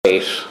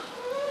8.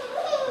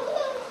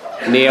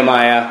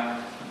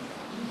 Nehemiah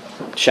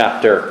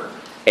chapter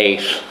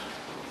 8.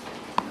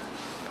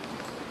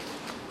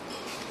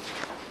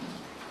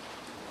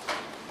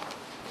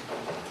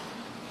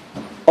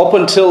 Up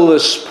until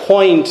this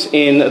point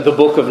in the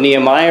book of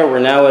Nehemiah, we're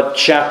now at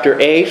chapter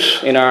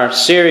 8 in our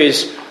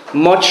series.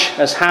 Much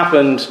has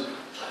happened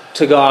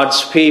to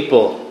God's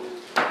people.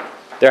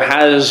 There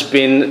has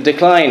been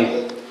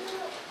decline.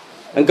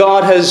 And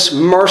God has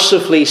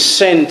mercifully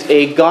sent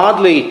a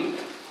godly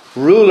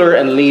ruler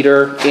and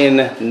leader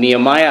in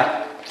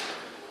Nehemiah.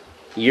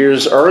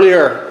 Years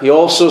earlier, he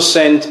also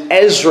sent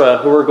Ezra,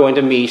 who we're going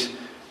to meet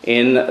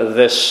in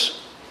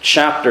this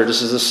chapter.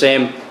 This is the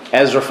same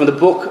Ezra from the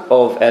book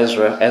of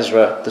Ezra,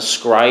 Ezra the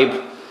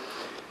scribe.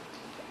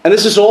 And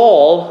this is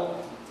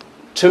all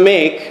to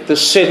make the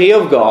city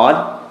of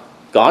God,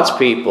 God's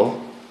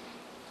people,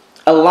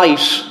 a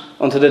light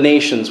unto the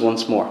nations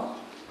once more.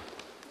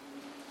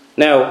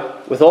 Now,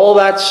 with all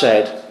that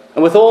said,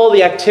 and with all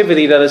the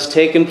activity that has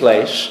taken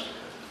place,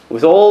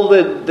 with all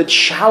the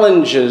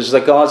challenges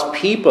that God's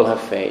people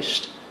have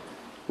faced,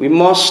 we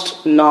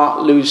must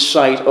not lose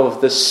sight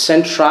of the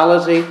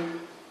centrality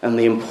and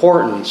the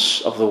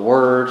importance of the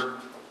Word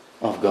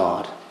of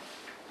God.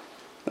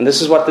 And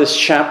this is what this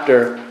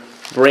chapter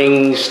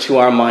brings to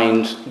our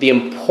mind, the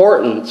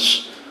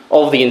importance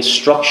of the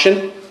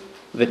instruction,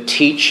 the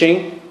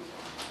teaching,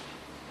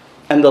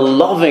 and the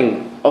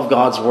loving of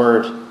God's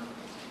Word.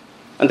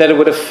 And that it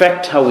would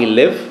affect how we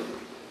live,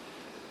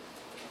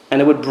 and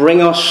it would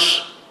bring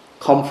us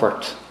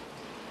comfort.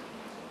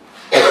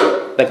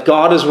 That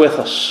God is with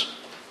us,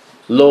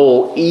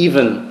 lo,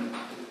 even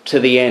to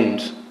the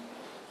end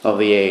of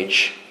the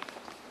age.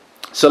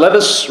 So let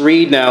us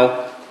read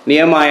now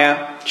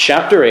Nehemiah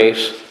chapter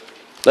 8.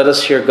 Let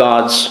us hear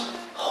God's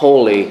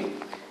holy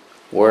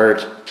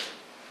word.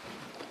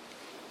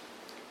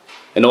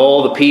 And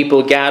all the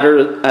people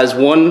gathered as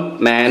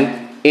one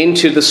man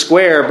into the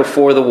square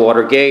before the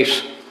water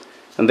gate.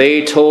 And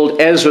they told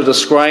Ezra the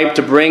scribe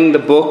to bring the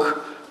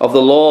book of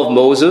the law of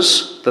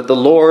Moses that the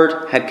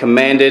Lord had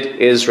commanded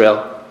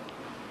Israel.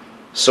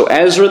 So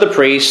Ezra the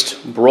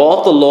priest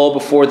brought the law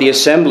before the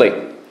assembly,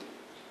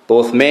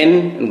 both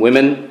men and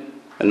women,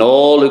 and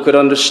all who could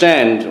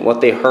understand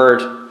what they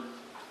heard.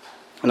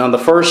 And on the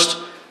first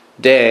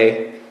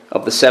day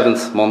of the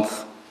 7th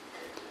month,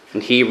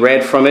 and he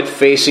read from it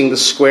facing the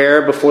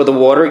square before the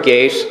water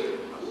gate,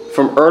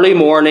 from early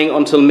morning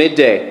until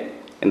midday,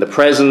 in the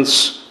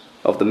presence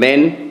of the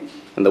men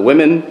and the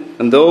women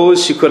and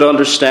those who could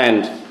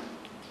understand.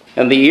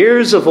 And the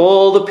ears of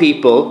all the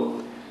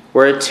people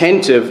were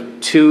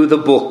attentive to the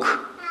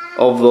book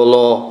of the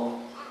law.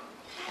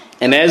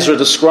 And Ezra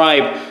the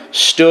scribe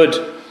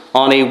stood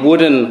on a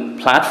wooden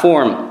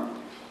platform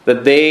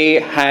that they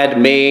had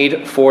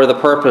made for the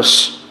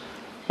purpose.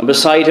 And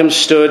beside him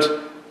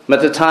stood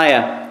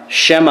Mattithiah,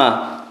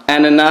 Shema,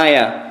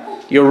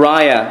 Ananiah,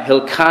 Uriah,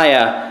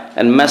 Hilkiah,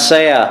 and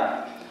Maaseiah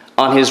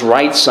on his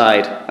right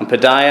side, and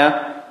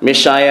Pedaiah,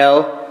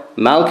 Mishael,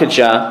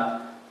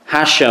 Malchijah,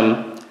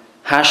 Hashem,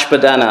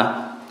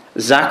 Hashbaddanah,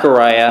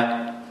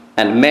 Zechariah,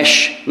 and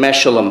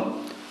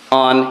Meshullam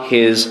on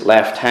his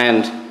left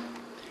hand.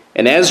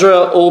 And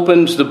Ezra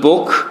opened the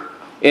book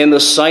in the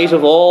sight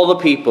of all the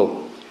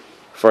people,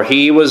 for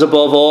he was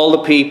above all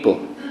the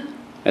people.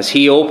 As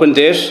he opened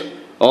it,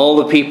 all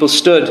the people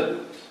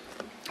stood.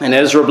 And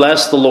Ezra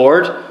blessed the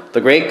Lord,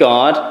 the great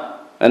God,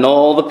 and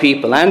all the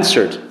people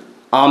answered,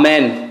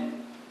 Amen,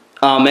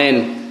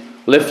 Amen,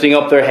 lifting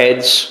up their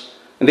heads.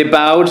 And they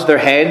bowed their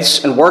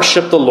heads and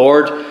worshipped the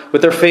Lord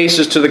with their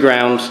faces to the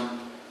ground.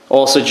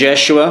 Also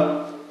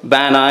Jeshua,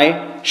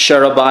 Bani,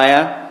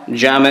 Sherebiah,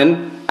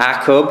 Jamin,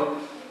 Akkub,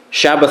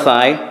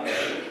 Shabbathai,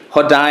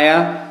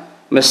 Hodiah,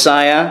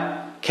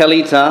 Messiah,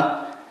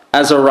 Kelita,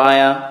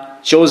 Azariah,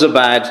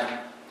 Jozabad,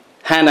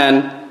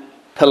 Hanan,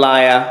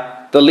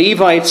 Peliah. The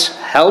Levites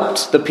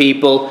helped the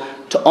people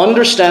to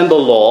understand the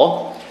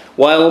law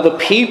while the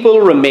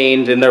people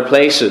remained in their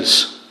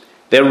places.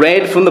 They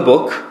read from the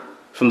book,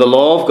 from the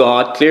law of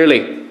God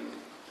clearly.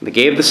 They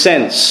gave the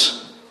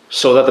sense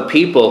so that the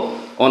people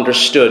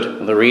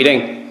understood the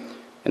reading.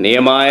 And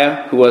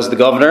Nehemiah, who was the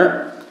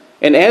governor,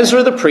 and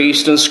Ezra the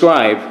priest and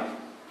scribe,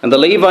 and the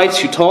Levites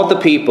who taught the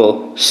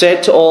people,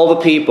 said to all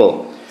the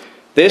people,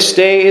 This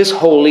day is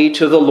holy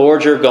to the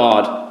Lord your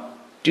God.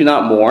 Do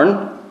not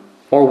mourn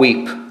or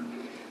weep.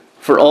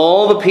 For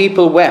all the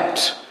people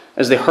wept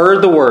as they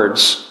heard the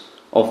words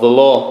of the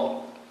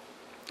law.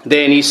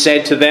 Then he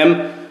said to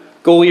them,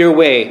 Go your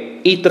way,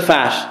 eat the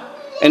fat,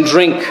 and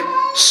drink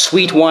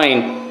sweet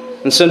wine,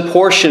 and send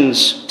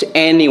portions to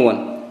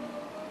anyone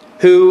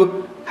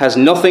who has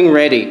nothing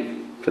ready,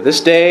 for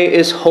this day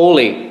is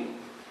holy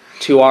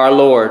to our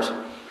Lord.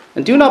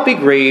 And do not be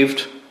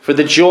grieved, for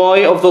the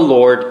joy of the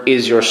Lord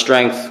is your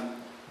strength.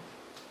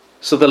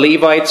 So the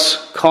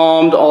Levites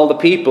calmed all the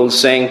people,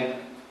 saying,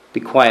 Be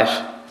quiet,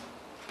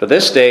 for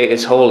this day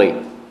is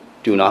holy.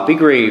 Do not be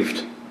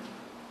grieved.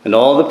 And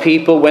all the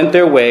people went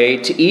their way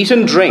to eat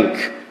and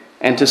drink,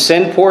 and to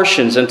send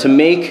portions, and to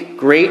make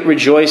great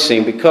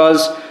rejoicing,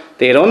 because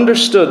they had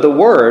understood the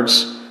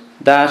words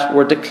that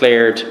were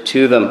declared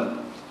to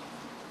them.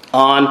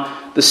 On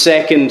the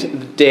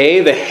second day,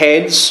 the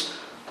heads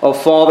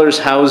of fathers'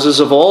 houses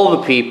of all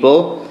the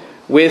people,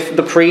 with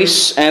the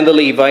priests and the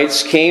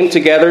Levites, came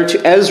together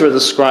to Ezra the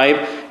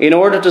scribe in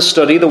order to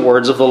study the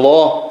words of the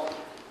law.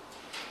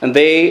 And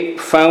they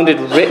found it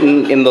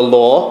written in the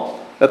law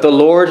that the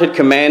Lord had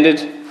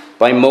commanded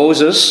by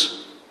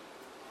Moses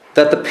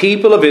that the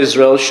people of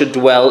Israel should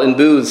dwell in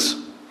booths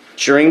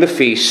during the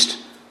feast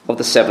of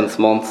the 7th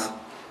month,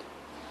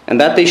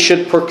 and that they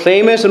should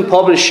proclaim it and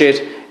publish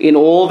it in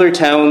all their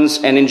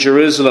towns and in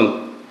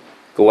Jerusalem.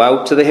 Go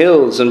out to the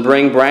hills and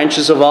bring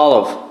branches of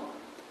olive,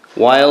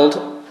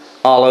 wild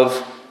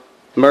olive,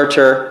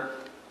 myrtle,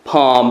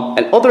 palm,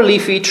 and other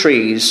leafy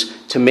trees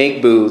to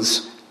make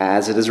booths,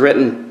 as it is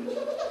written.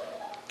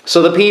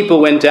 So the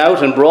people went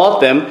out and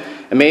brought them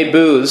and made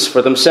booths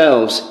for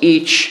themselves,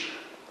 each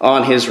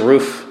on his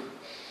roof.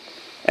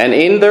 And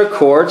in their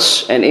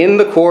courts, and in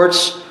the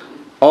courts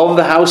of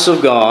the house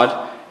of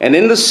God, and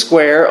in the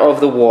square of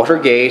the water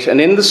gate,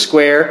 and in the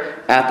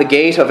square at the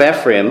gate of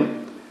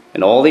Ephraim,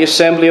 and all the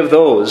assembly of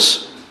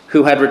those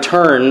who had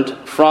returned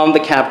from the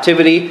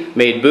captivity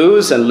made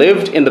booths and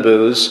lived in the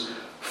booths.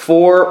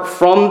 For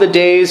from the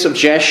days of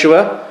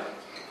Jeshua,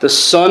 the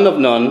son of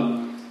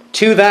Nun,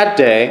 to that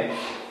day,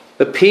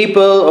 the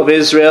people of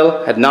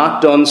Israel had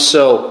not done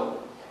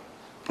so.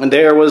 And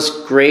there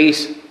was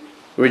great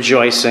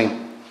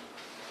rejoicing.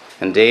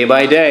 And day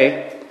by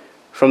day,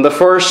 from the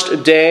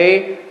first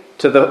day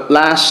to the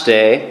last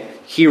day,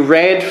 he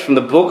read from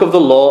the book of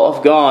the law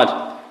of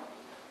God.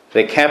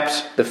 They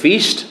kept the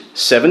feast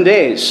 7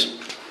 days.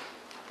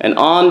 And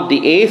on the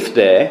 8th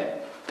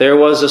day, there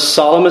was a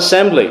solemn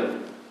assembly,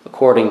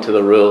 according to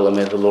the rule, and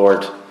may the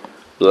Lord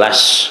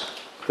bless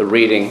the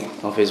reading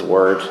of his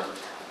word.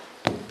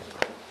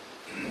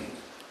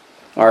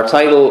 Our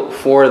title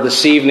for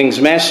this evening's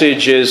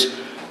message is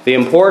The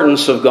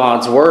Importance of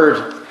God's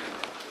Word.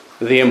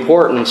 The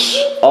importance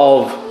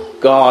of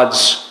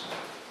God's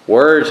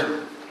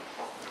Word.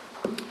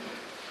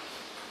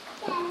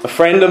 A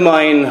friend of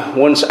mine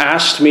once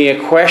asked me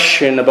a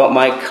question about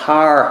my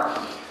car.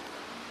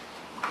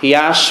 He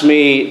asked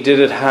me, did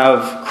it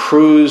have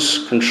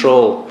cruise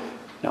control?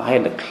 Now, I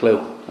had no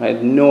clue. I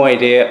had no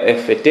idea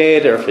if it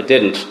did or if it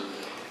didn't.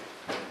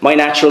 My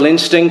natural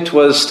instinct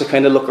was to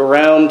kind of look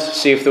around,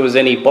 see if there was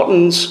any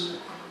buttons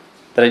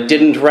that I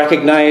didn't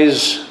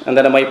recognize and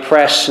that I might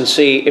press and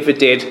see if it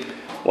did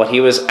what he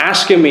was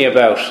asking me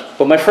about.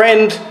 But my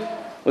friend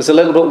was a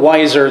little bit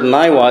wiser than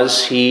I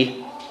was.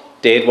 He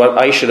did what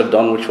I should have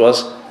done, which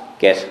was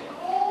get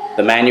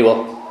the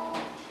manual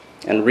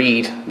and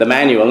read the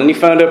manual. And he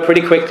found out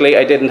pretty quickly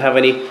I didn't have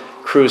any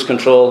cruise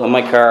control in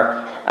my car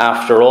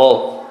after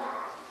all.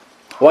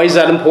 Why is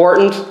that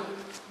important?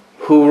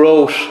 Who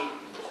wrote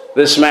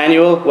this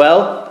manual?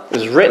 Well, it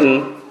was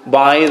written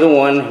by the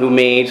one who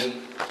made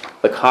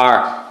the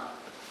car.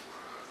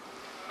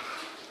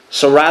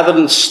 So rather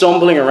than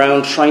stumbling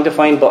around trying to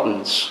find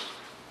buttons,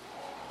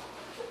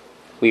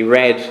 we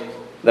read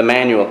the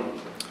manual.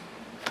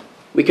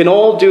 We can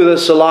all do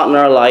this a lot in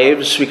our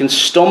lives. We can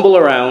stumble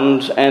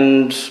around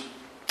and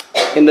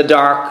in the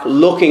dark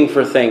looking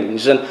for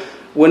things. And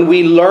when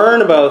we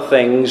learn about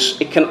things,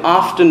 it can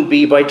often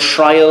be by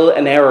trial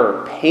and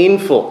error.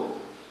 Painful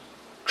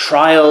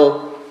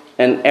trial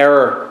and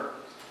error.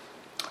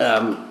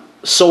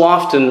 So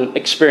often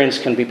experience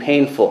can be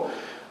painful.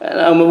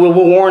 And we'll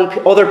warn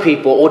other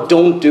people, oh,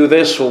 don't do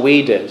this what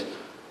we did.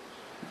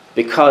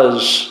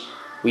 Because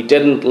we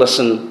didn't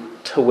listen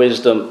to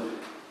wisdom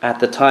at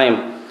the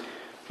time.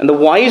 And the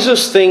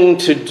wisest thing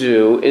to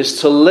do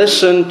is to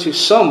listen to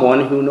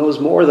someone who knows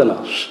more than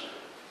us.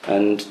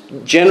 And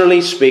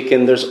generally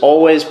speaking, there's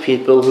always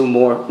people who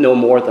know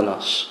more than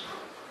us,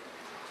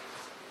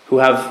 who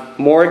have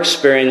more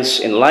experience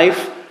in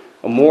life,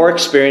 or more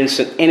experience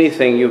in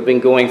anything you've been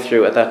going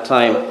through at that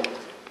time,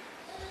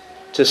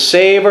 to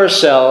save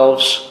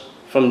ourselves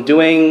from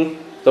doing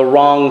the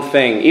wrong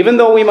thing, even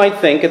though we might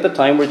think at the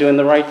time we're doing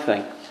the right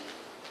thing.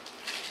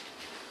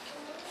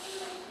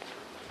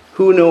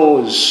 Who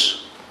knows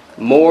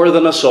more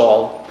than us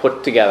all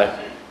put together?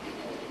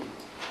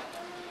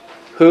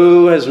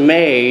 Who has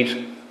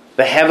made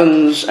the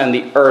heavens and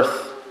the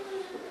earth?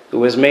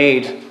 Who has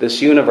made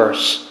this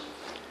universe?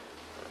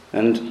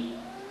 And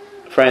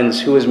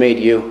friends, who has made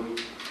you?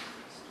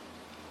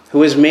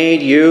 Who has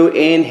made you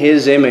in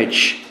his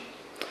image?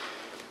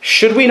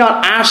 Should we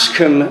not ask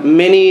him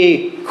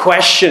many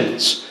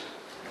questions?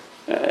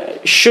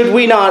 Should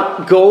we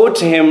not go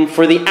to him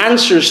for the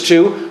answers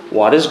to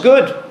what is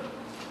good?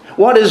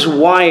 What is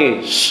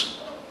wise?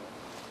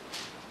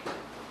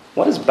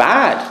 What is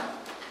bad?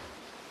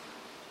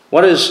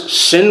 What is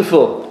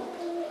sinful?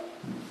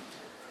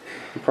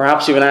 And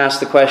perhaps even ask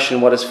the question,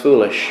 what is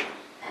foolish?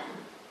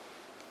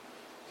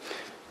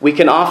 We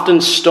can often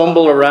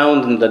stumble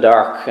around in the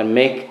dark and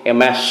make a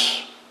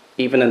mess,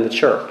 even in the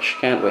church,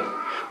 can't we?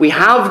 We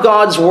have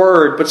God's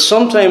word, but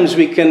sometimes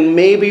we can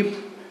maybe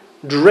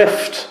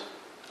drift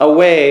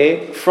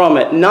away from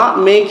it, not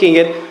making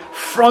it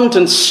front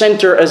and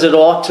center as it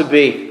ought to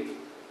be.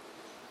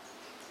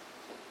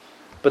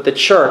 But the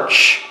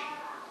church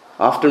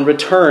often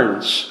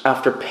returns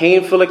after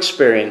painful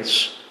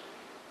experience,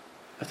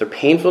 after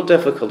painful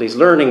difficulties,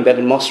 learning that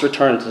it must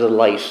return to the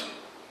light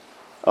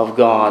of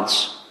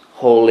God's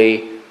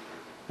holy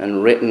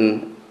and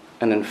written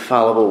and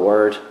infallible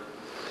word.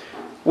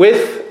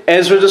 With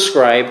Ezra the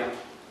scribe,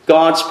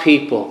 God's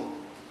people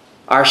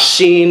are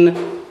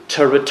seen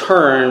to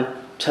return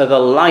to the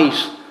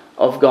light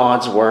of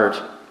God's word.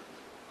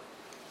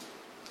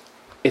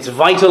 It's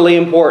vitally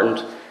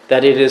important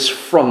that it is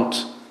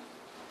front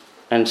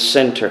and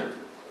center.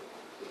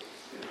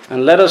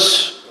 And let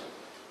us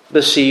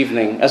this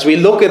evening, as we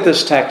look at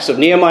this text of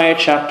Nehemiah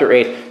chapter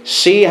 8,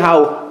 see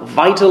how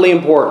vitally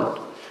important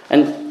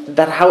and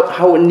that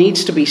how it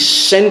needs to be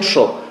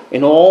central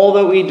in all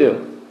that we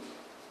do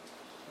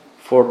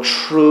for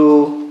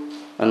true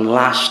and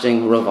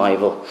lasting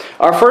revival.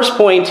 Our first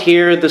point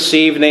here this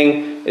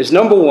evening is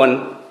number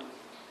 1,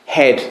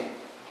 head.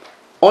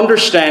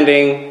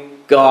 Understanding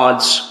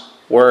God's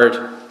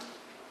word.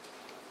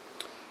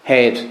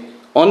 Head.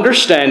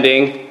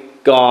 Understanding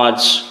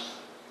God's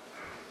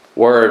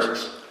word.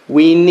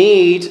 We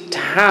need to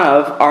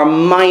have our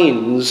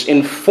minds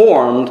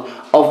informed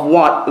of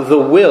what the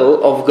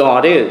will of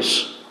God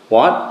is.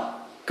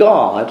 What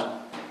God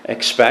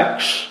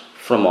expects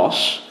from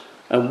us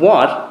and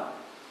what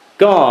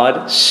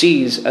God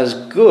sees as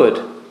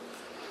good.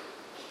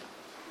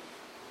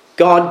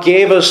 God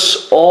gave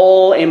us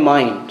all a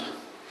mind,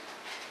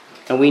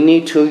 and we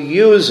need to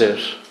use it.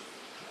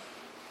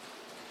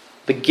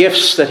 The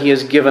gifts that He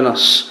has given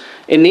us.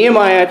 In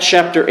Nehemiah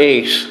chapter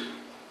 8,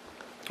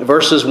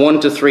 verses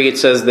 1 to 3, it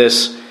says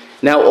this: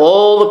 Now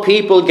all the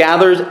people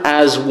gathered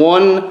as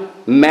one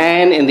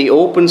man in the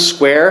open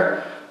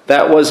square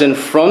that was in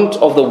front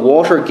of the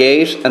water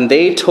gate, and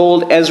they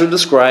told Ezra the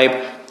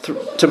scribe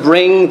to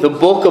bring the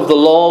book of the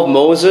law of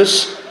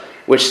Moses,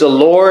 which the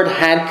Lord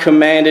had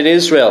commanded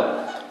Israel.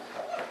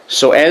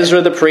 So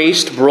Ezra the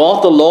priest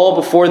brought the law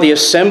before the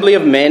assembly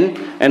of men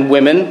and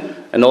women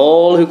and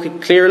all who could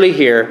clearly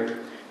hear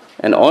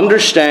and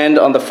understand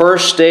on the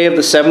first day of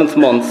the 7th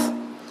month.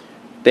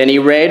 Then he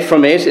read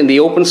from it in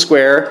the open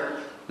square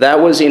that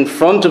was in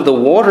front of the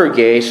water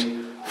gate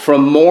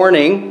from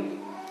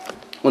morning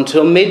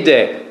until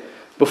midday,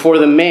 before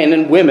the men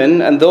and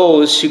women and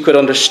those who could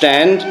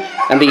understand,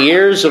 and the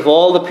ears of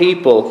all the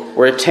people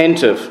were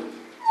attentive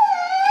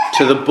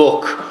to the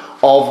book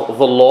of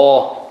the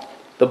law.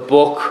 The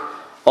book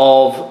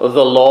of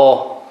the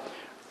law.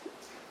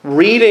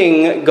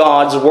 Reading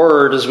God's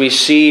word, as we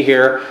see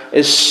here,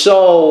 is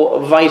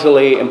so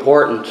vitally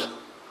important.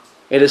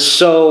 It is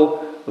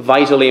so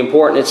vitally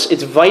important.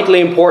 It's vitally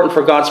important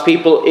for God's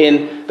people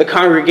in the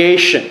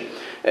congregation.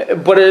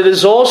 But it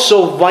is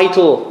also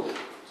vital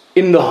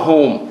in the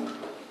home.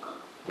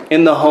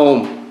 In the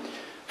home.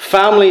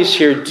 Families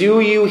here, do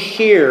you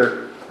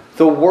hear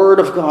the Word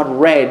of God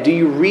read? Do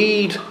you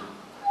read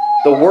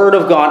the Word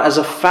of God as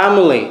a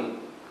family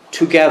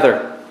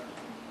together?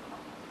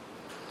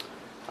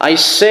 I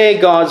say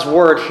God's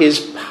Word, His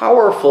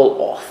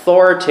powerful,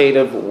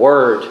 authoritative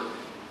Word.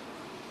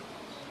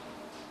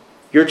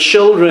 Your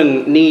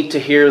children need to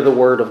hear the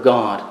Word of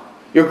God.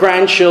 Your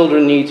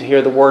grandchildren need to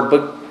hear the Word,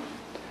 but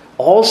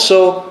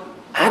also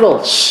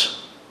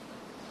adults,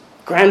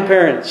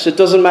 grandparents. It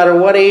doesn't matter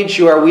what age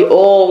you are, we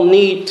all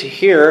need to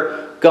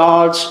hear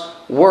God's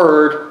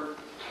Word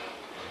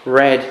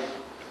read.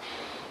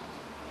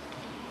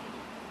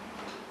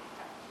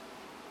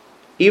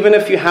 Even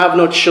if you have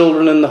no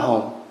children in the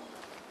home,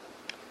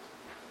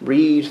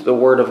 read the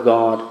Word of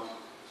God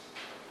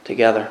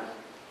together.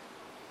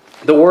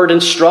 The Word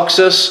instructs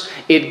us,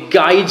 it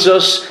guides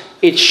us,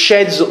 it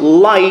sheds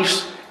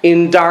light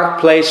in dark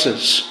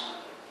places.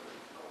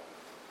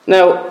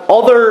 Now,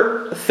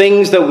 other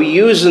things that we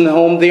use in the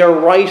home, they are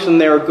right and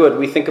they are good.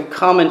 We think of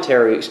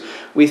commentaries.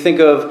 We think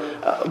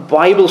of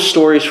Bible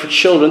stories for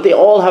children. They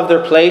all have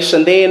their place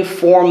and they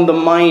inform the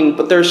mind.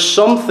 But there's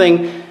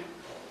something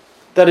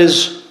that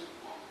is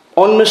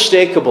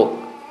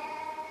unmistakable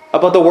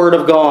about the Word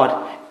of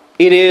God.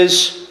 It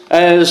is,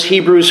 as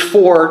Hebrews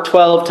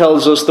 4:12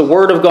 tells us, the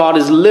Word of God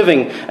is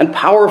living and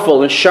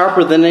powerful and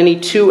sharper than any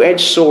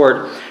two-edged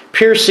sword,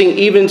 piercing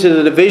even to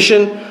the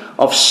division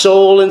of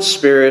soul and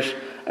spirit,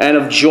 and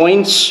of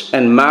joints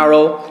and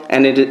marrow,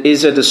 and it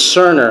is a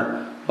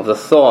discerner of the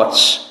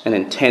thoughts and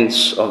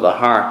intents of the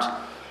heart.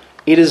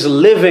 It is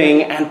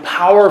living and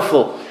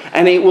powerful,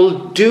 and it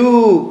will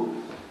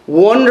do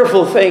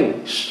wonderful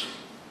things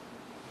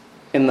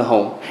in the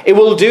home. It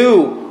will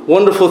do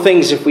wonderful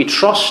things if we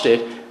trust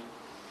it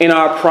in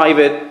our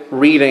private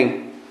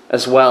reading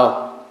as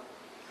well.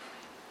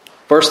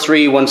 Verse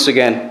 3 once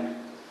again.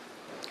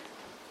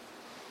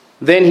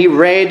 Then he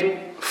read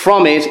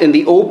from it in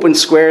the open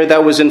square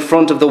that was in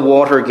front of the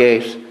water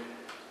gate.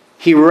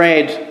 He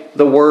read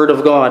the Word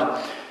of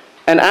God.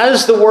 And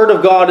as the Word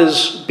of God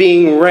is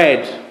being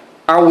read,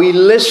 are we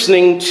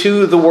listening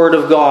to the Word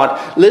of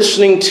God?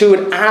 Listening to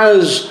it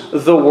as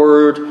the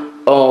Word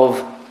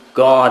of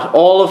God.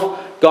 All of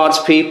God's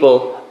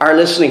people are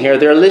listening here.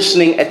 They're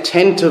listening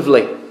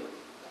attentively.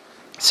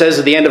 It says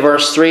at the end of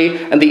verse 3,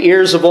 and the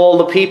ears of all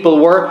the people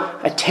were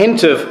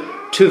attentive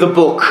to the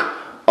book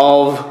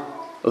of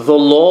the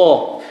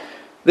law.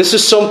 This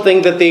is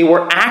something that they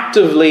were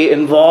actively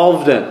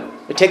involved in.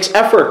 It takes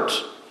effort.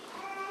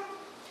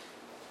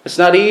 It's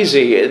not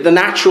easy. The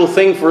natural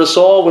thing for us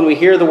all when we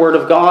hear the Word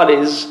of God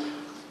is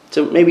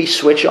to maybe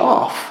switch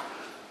off.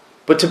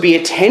 But to be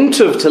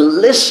attentive, to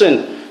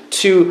listen,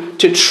 to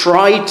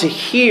try to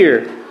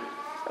hear.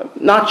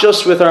 Not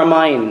just with our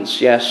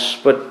minds, yes,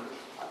 but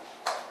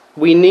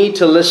we need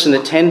to listen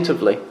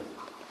attentively.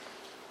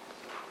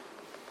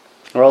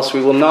 Or else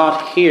we will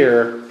not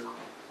hear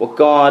what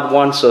God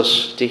wants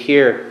us to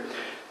hear.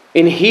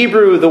 In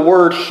Hebrew, the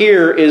word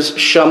here is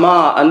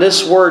shama, and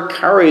this word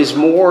carries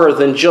more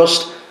than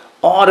just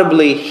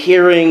audibly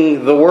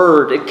hearing the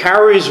word. It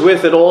carries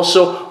with it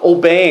also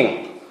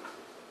obeying.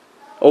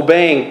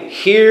 Obeying.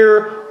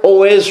 Hear,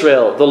 O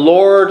Israel, the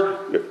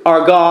Lord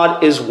our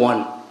God is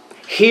one.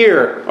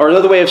 Hear, or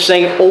another way of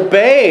saying it,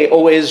 obey,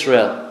 O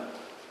Israel.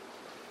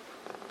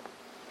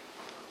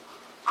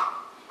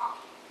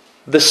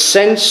 The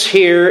sense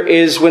here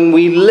is when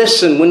we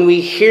listen, when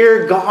we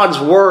hear God's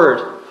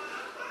word,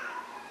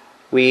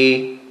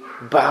 we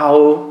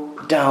bow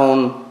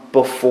down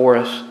before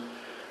it.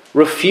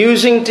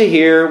 Refusing to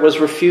hear was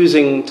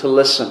refusing to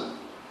listen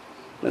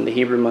in the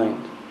Hebrew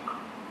mind.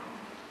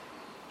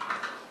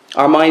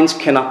 Our minds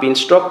cannot be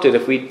instructed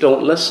if we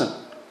don't listen.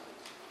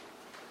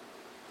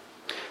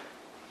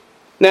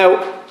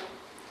 Now,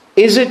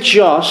 is it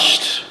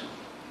just,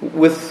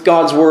 with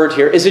God's word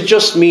here, is it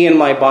just me and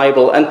my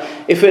Bible? And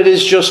if it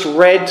is just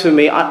read to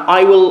me,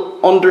 I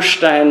will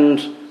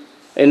understand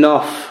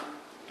enough.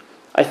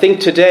 I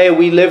think today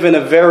we live in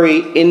a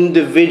very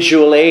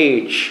individual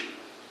age.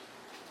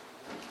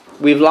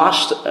 We've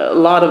lost a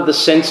lot of the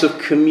sense of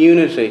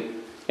community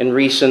in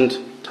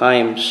recent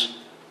times.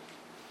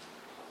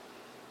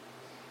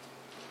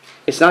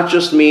 It's not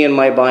just me and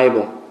my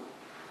Bible.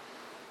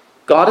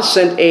 God has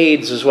sent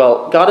aids as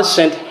well. God has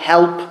sent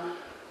help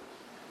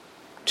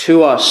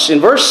to us. In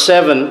verse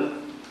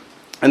 7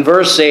 and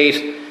verse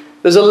 8,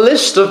 there's a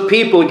list of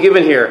people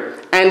given here.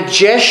 And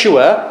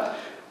Jeshua,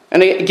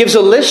 and it gives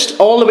a list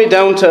all the way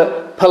down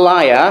to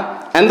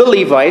Peliah and the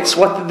Levites.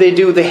 What did they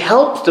do? They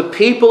helped the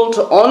people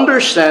to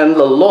understand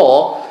the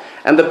law,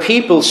 and the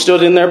people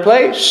stood in their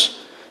place.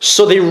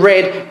 So they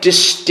read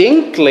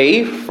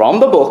distinctly from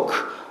the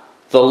book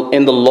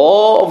in the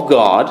law of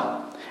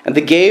God, and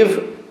they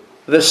gave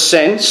the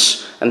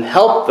sense and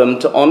helped them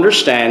to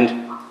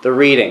understand the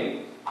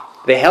reading.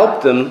 They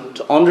helped them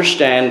to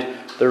understand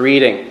the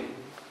reading.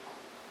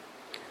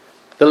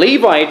 The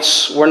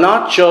Levites were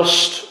not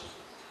just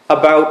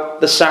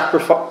about the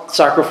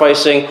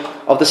sacrificing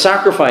of the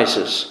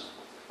sacrifices.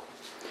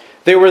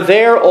 They were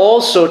there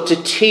also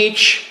to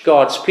teach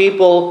God's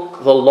people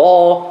the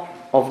law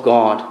of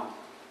God.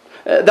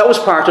 That was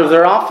part of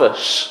their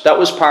office. That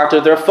was part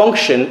of their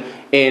function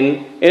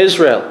in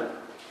Israel.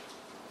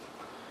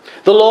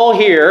 The law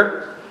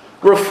here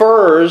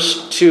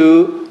refers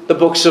to the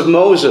books of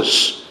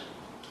Moses,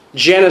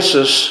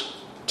 Genesis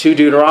to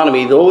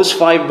Deuteronomy. Those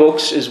 5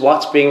 books is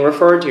what's being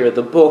referred to here,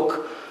 the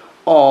book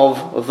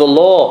of the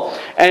law.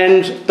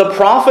 And the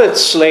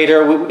prophets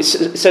later, it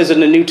says in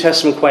the New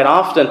Testament quite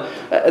often,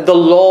 the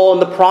law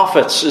and the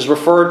prophets is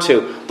referred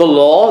to. The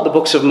law, the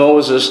books of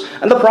Moses,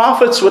 and the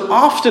prophets would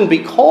often be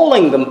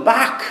calling them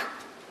back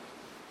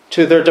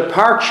to their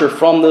departure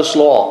from this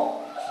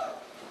law,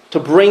 to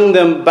bring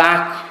them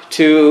back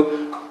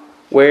to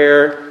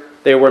where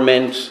they were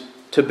meant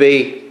to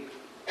be.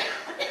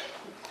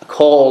 A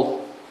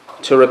call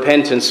to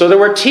repentance. So there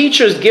were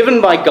teachers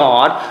given by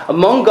God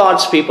among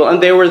God's people,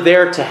 and they were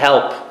there to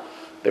help.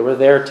 They were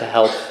there to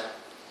help.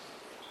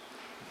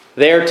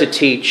 There to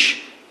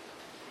teach.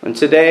 And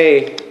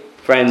today,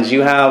 friends,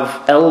 you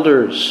have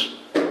elders.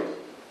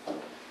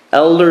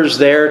 Elders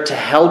there to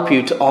help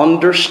you to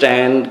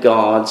understand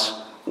God's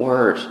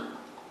word.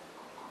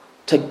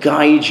 To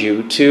guide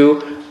you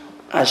to,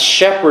 as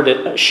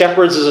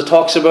shepherds, as it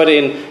talks about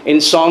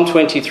in Psalm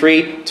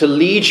 23, to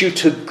lead you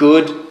to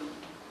good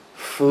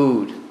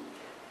food.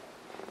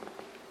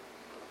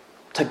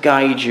 To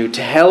guide you,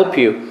 to help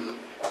you.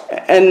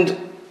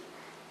 And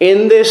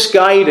in this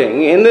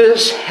guiding, in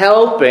this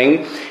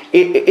helping,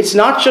 it's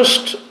not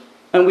just,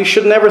 and we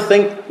should never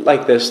think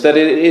like this, that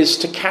it is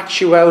to catch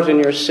you out in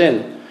your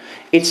sin.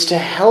 It's to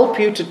help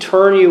you to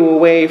turn you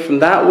away from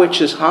that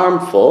which is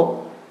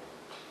harmful.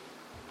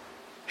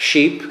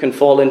 Sheep can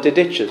fall into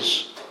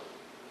ditches.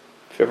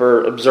 If you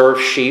ever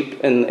observe sheep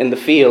in the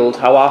field,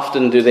 how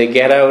often do they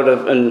get out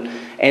of and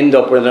end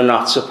up where they're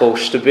not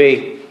supposed to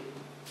be?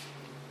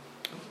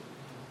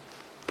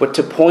 But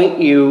to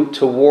point you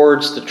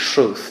towards the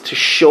truth, to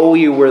show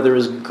you where there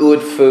is good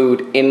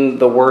food in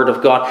the Word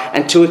of God,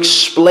 and to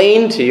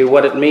explain to you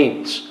what it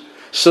means,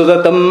 so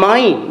that the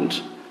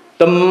mind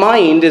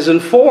is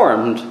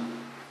informed,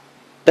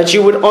 that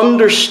you would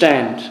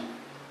understand.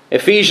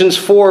 Ephesians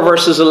 4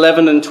 verses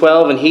 11 and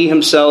 12, and he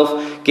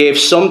himself gave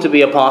some to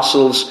be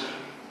apostles,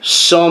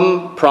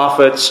 some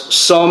prophets,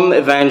 some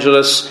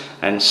evangelists,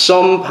 and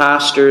some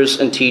pastors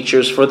and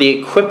teachers for the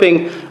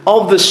equipping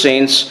of the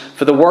saints,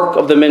 for the work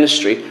of the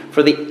ministry,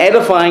 for the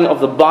edifying of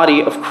the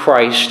body of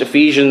Christ.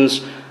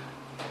 Ephesians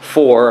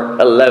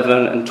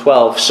 4:11 and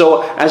 12.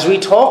 So as we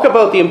talk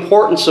about the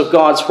importance of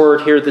God's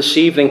Word here this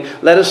evening,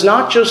 let us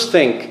not just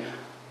think,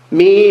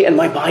 me and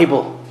my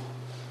Bible.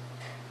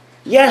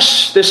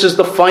 Yes, this is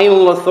the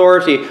final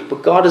authority,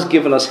 but God has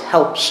given us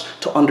helps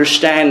to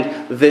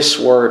understand this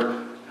Word.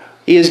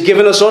 He has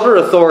given us other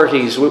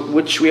authorities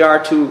which we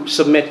are to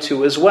submit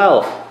to as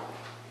well,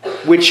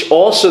 which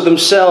also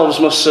themselves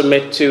must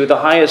submit to the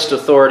highest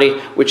authority,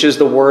 which is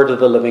the Word of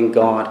the living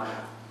God.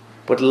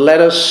 But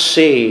let us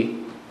see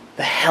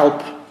the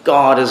help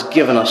God has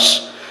given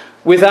us.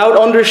 Without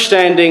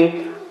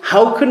understanding,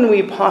 how can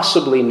we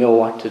possibly know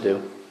what to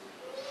do?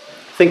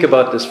 Think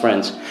about this,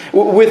 friends.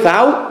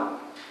 Without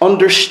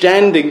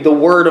understanding the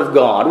Word of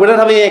God, without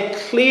having a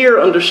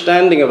clear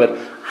understanding of it,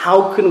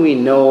 how can we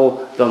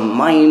know the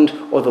mind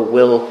or the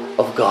will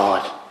of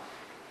God?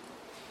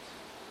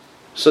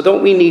 So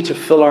don't we need to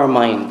fill our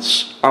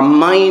minds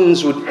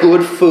with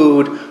good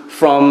food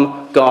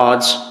from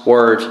God's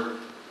Word,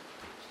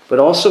 but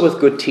also with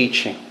good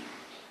teaching.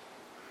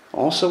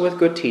 Also with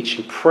good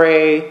teaching.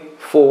 Pray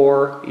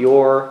for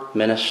your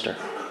minister.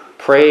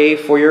 Pray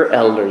for your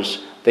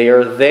elders. They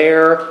are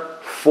there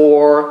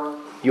for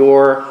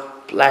your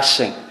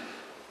blessing,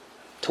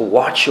 to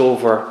watch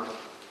over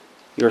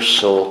your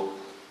soul.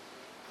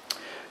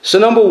 So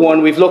number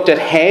 1, we've looked at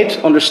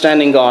head,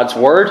 understanding God's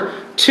Word.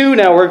 2,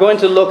 now we're going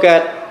to look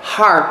at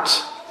heart,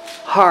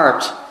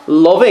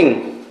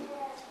 loving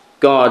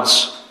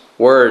God's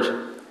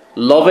Word.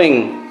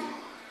 Loving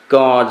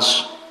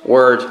God's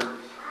Word.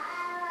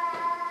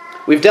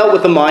 We've dealt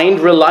with the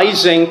mind,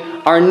 realizing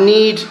our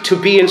need to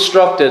be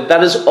instructed.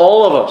 That is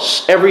all of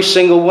us, every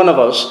single one of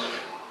us.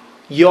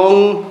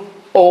 Young,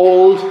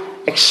 old,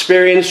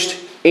 experienced,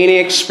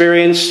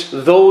 inexperienced,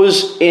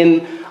 those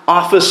in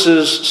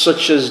offices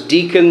such as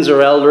deacons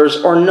or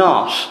elders or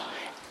not.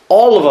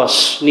 All of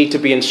us need to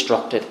be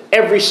instructed.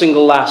 Every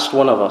single last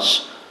one of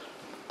us.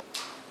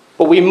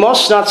 But we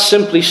must not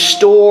simply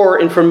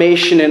store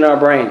information in our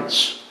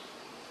brains.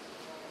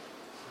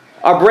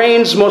 Our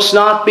brains must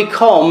not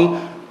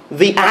become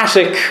the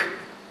attic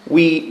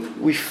we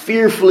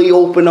fearfully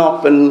open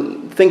up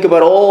and think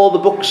about all the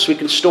books we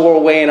can store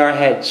away in our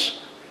heads.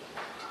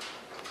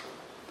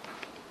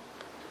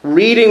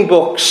 Reading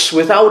books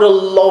without a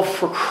love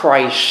for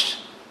Christ,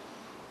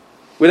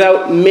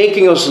 without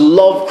making us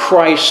love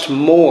Christ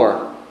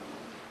more,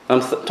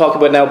 I'm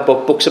talking about now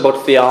books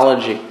about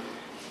theology,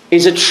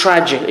 is a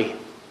tragedy.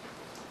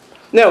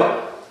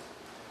 Now,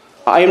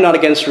 I am not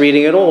against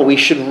reading at all. We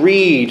should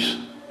read,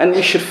 and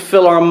we should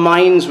fill our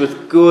minds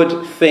with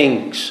good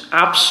things.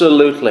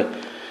 Absolutely.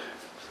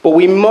 But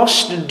we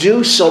must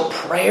do so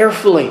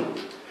prayerfully.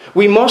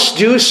 We must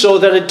do so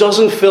that it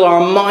doesn't fill our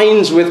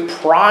minds with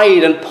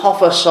pride and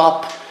puff us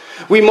up.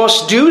 We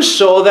must do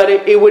so that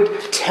it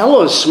would tell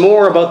us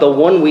more about the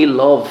one we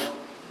love.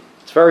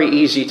 It's very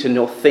easy to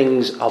know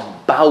things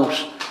about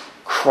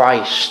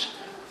Christ.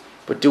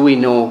 But do we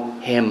know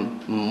Him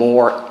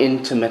more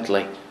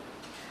intimately?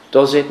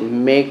 Does it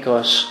make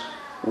us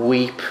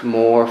weep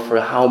more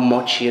for how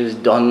much He has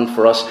done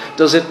for us?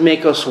 Does it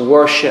make us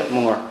worship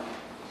more?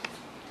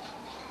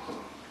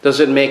 Does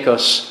it make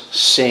us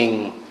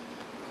sing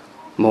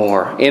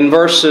more? In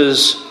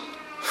verses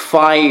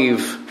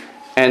 5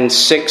 and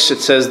 6 it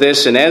says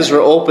this, "And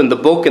Ezra opened the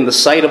book in the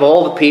sight of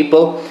all the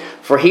people,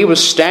 for he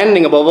was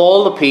standing above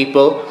all the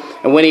people.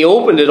 And when he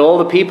opened it, all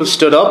the people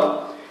stood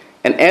up.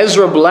 And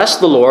Ezra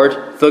blessed the Lord,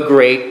 the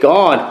great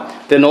God.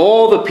 Then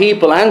all the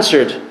people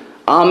answered,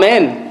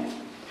 Amen,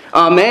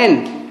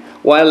 Amen,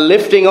 while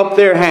lifting up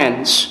their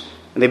hands.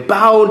 And they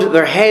bowed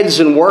their heads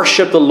and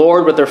worshipped the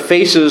Lord with their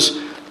faces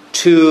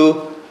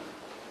to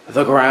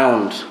the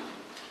ground."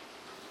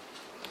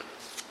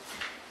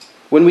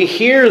 When we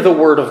hear the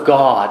Word of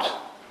God,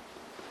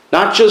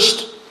 not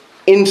just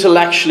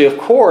intellectually, of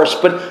course,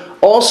 but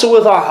also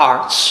with our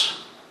hearts,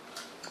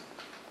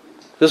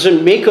 does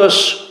it make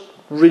us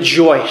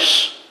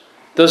rejoice?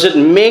 Does it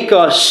make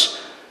us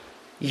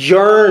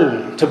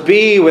yearn to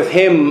be with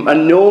Him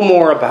and know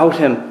more about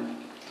Him?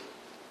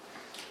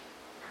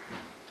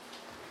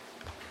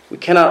 We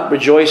cannot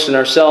rejoice in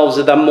ourselves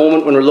at that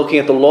moment when we're looking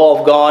at the law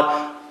of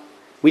God.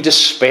 We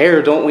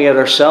despair, don't we, at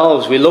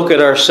ourselves? We look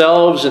at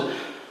ourselves and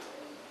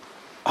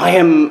I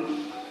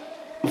am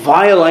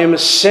vile, I am a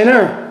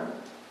sinner.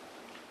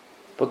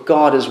 But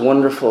God is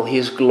wonderful, He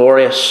is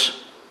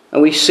glorious.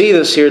 And we see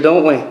this here,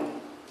 don't we?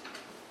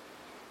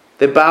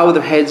 They bow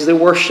their heads, they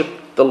worship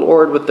the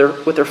Lord with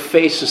their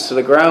faces to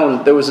the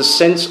ground. There was a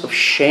sense of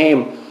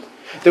shame.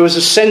 There was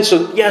a sense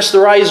of, yes,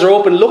 their eyes are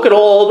open, look at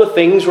all the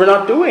things we're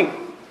not doing.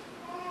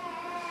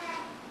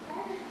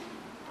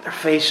 Their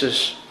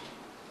faces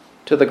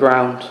to the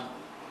ground.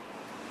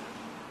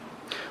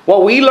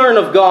 What we learn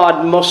of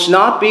God must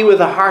not be with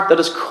a heart that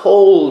is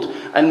cold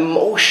and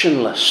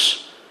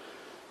motionless.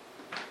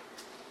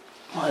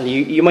 Well,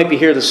 you might be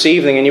here this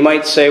evening and you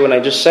might say, when I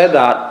just said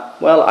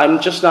that, well,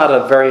 I'm just not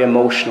a very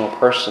emotional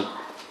person.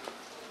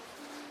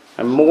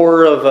 I'm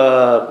more of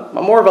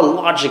a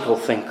logical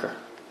thinker.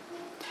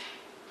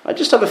 I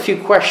just have a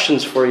few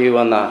questions for you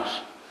on that.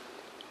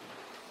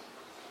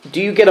 Do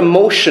you get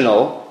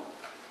emotional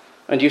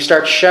and do you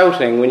start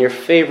shouting when your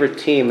favorite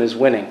team is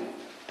winning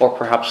or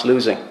perhaps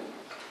losing?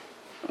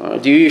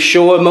 Do you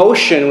show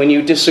emotion when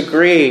you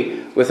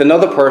disagree with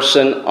another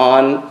person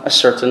on a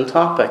certain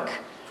topic?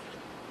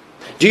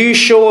 Do you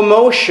show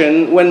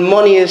emotion when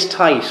money is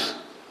tight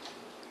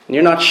and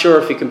you're not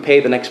sure if you can pay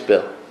the next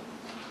bill?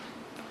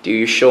 Do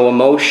you show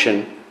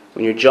emotion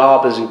when your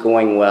job isn't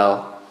going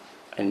well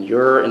and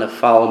you're in a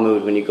foul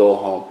mood when you go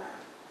home?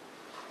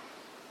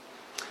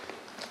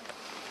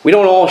 We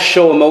don't all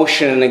show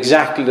emotion in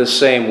exactly the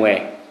same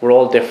way. We're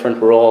all different.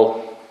 We're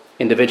all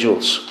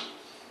individuals.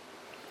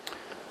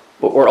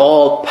 But we're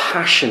all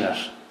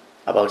passionate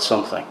about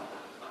something.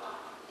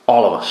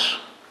 All of us.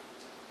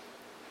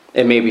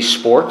 It may be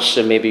sports,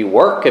 it may be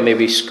work, it may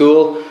be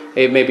school,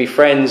 it may be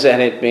friends,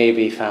 and it may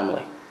be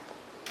family.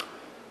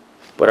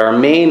 But our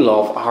main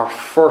love, our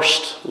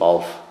first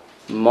love,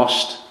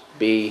 must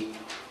be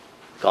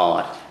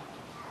God.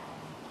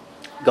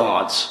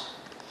 God's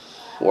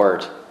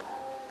Word.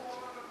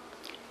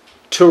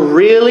 To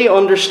really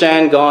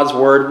understand God's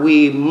Word,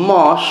 we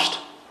must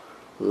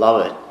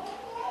love it.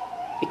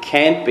 It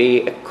can't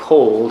be a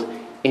cold,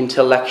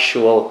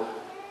 intellectual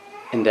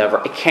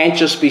endeavor. It can't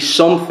just be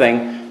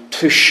something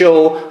to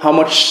show how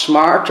much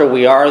smarter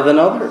we are than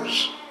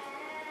others.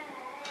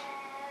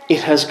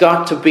 It has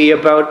got to be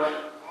about,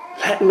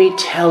 let me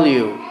tell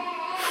you,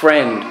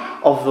 friend,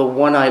 of the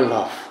one I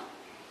love.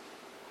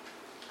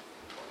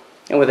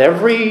 And with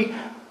every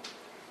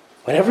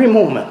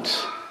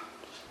moment,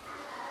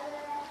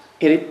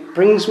 it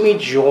brings me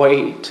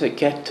joy to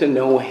get to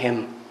know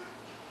Him.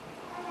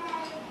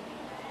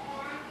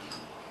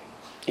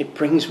 It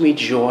brings me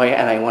joy,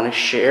 and I want to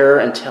share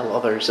and tell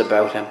others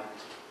about Him.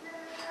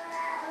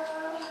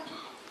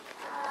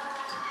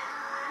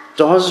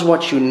 Does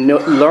what you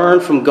learn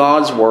from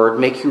God's Word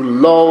make you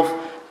love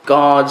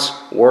God's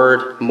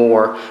Word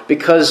more?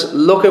 Because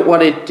look at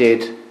what it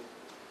did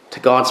to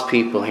God's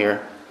people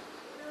here.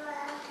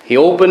 He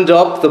opened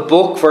up the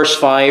book, verse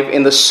 5,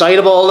 in the sight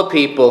of all the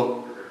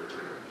people.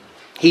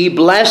 He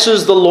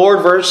blesses the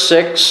Lord, verse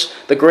 6,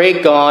 the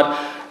great God.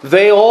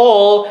 They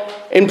all,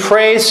 in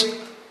praise,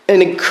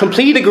 in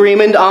complete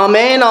agreement,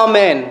 Amen,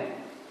 Amen.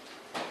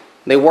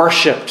 They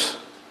worshipped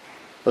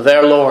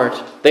their Lord.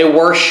 They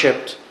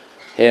worshipped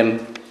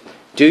Him.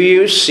 Do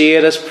you see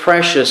it as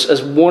precious,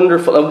 as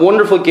wonderful, a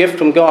wonderful gift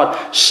from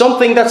God?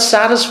 Something that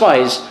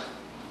satisfies.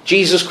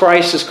 Jesus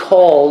Christ is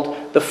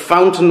called the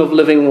fountain of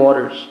living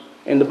waters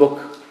in the book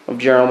of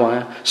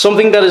Jeremiah.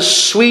 Something that is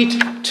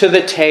sweet to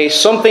the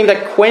taste. Something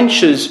that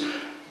quenches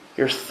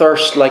your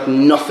thirst like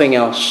nothing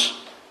else.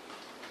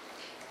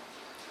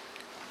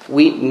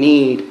 We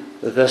need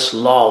this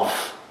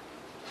love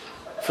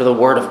for the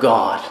Word of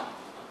God.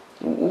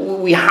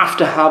 We have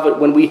to have it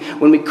when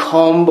we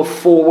come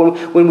before,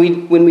 when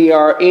we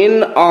are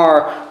in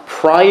our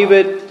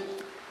private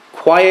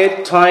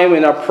quiet time,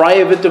 in our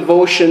private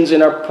devotions,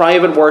 in our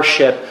private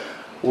worship.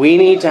 We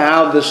need to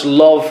have this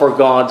love for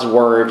God's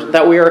Word.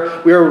 That we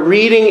are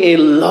reading a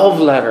love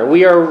letter.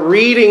 We are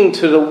reading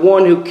to the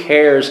one who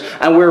cares,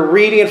 and we're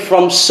reading it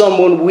from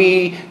someone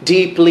we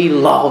deeply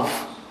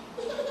love.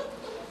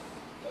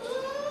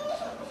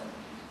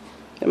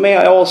 And may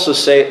I also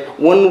say,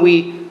 when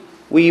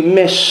we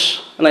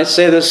miss, and I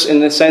say this in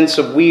the sense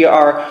of we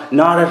are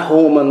not at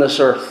home on this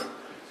earth,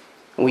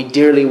 and we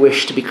dearly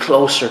wish to be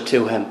closer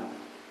to Him.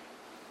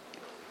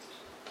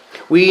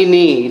 We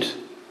need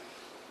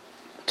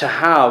to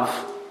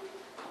have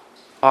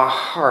our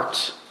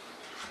heart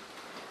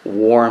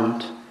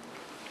warmed.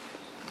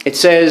 It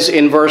says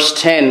in verse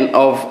 10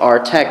 of our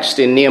text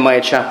in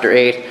Nehemiah chapter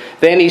 8,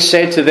 Then he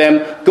said to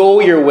them, Go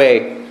your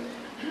way,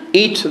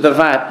 eat the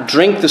vat,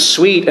 drink the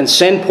sweet, and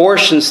send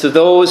portions to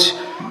those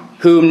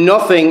whom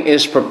nothing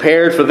is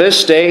prepared, for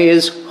this day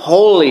is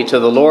holy to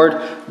the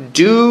Lord.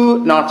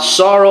 Do not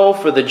sorrow,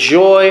 for the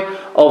joy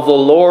of the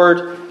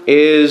Lord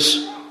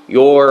is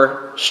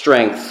your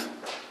strength.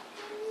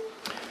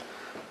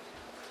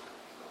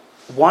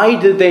 Why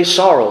did they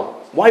sorrow?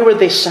 Why were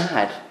they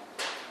sad?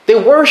 They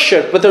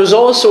worshipped, but there was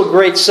also a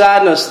great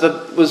sadness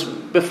that was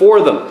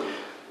before them.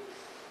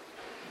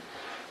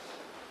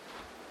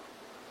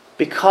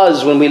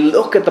 Because when we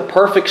look at the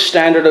perfect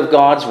standard of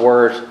God's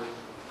Word,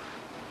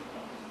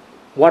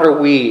 what are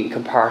we in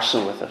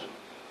comparison with it?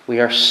 We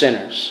are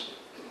sinners.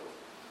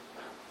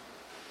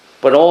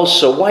 But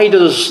also, why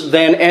does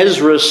then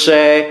Ezra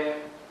say,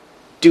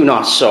 Do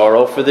not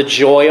sorrow, for the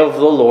joy of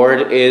the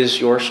Lord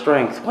is your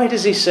strength? Why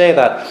does he say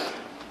that?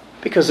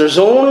 Because there's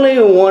only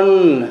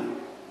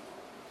one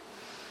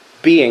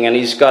being, and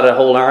he's got a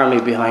whole army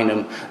behind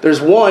him.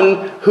 There's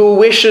one who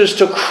wishes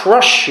to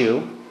crush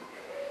you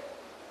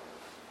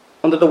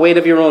under the weight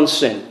of your own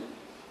sin.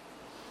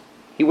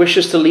 He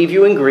wishes to leave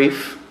you in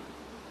grief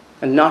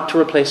and not to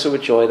replace it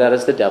with joy. That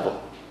is the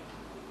devil.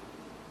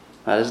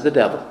 That is the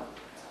devil.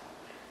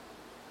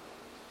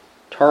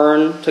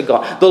 Turn to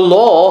God. The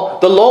law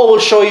will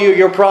show you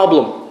your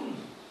problem.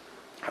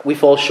 We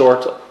fall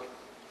short,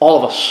 all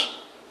of us.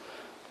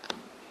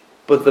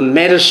 But the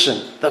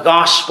medicine, the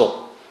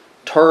gospel,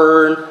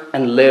 turn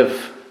and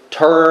live.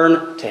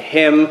 Turn to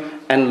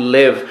Him and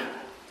live.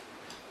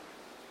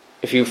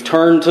 If you've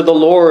turned to the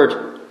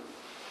Lord,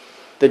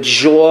 the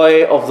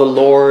joy of the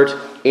Lord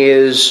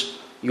is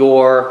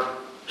your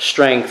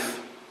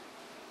strength.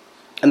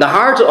 And the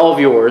heart of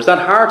yours, that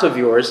heart of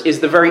yours,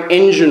 is the very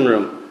engine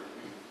room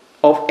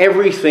of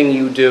everything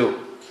you do,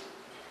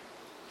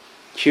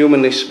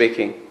 humanly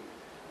speaking.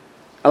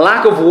 A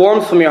lack of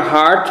warmth from your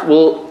heart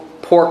will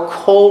pour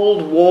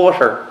cold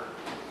water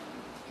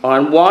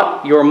on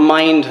what your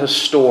mind has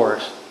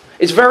stored.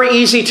 It's very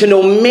easy to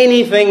know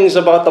many things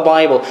about the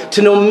Bible,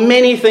 to know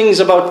many things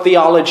about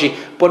theology,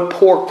 but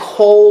pour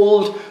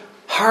cold,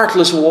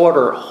 heartless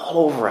water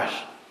all over it.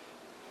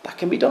 That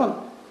can be done.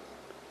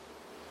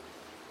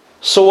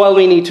 So while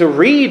we need to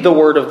read the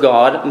Word of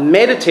God,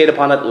 meditate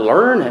upon it,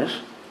 learn it,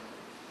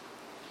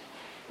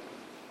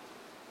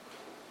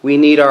 we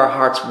need our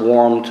hearts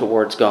warmed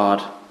towards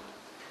God.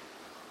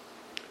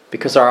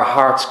 Because our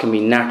hearts can be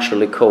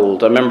naturally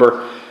cold. I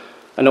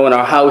know in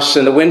our house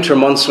in the winter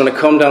months when I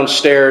come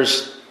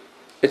downstairs,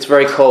 it's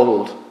very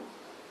cold.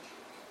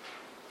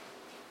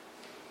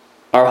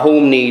 Our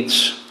home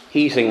needs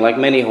heating like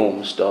many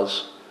homes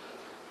does.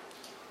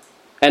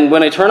 And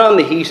when I turn on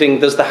the heating,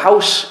 does the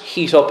house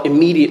heat up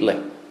immediately?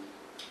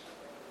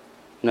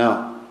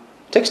 No.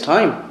 It takes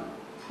time.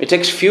 It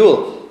takes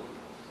fuel.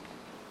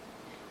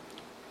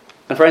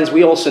 And friends,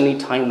 we also need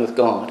time with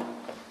God.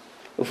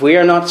 If we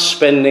are not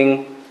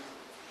spending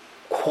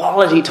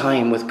quality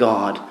time with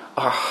God,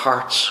 our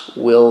hearts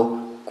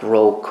will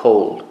grow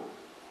cold.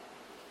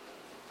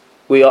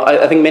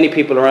 I think many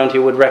people around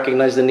here would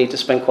recognize the need to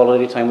spend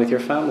quality time with your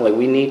family.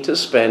 We need to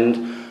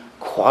spend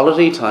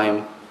quality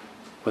time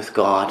with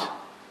God.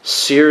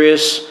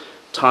 Serious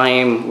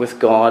time with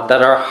God.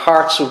 That our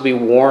hearts would be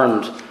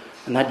warmed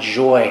and that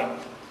joy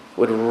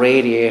would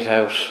radiate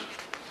out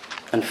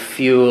and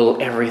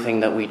fuel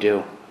everything that we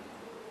do.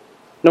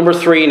 Number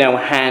 3 now,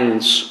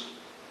 hands.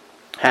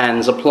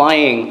 Hands,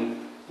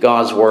 applying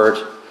God's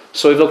Word.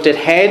 So we've looked at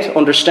head,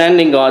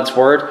 understanding God's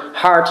Word,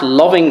 heart,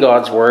 loving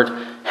God's Word,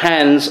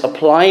 hands,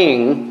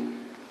 applying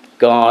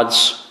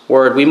God's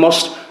Word. We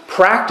must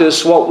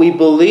practice what we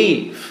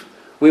believe.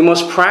 We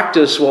must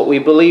practice what we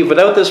believe.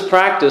 Without this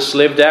practice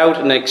lived out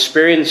and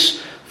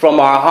experience from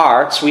our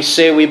hearts, we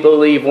say we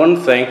believe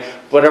one thing,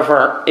 but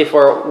if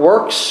our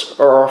works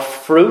or our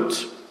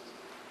fruit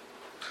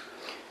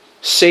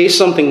say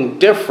something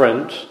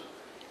different,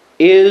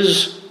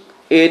 is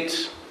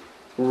it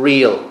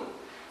real?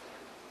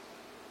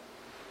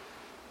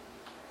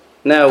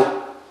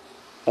 Now,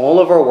 all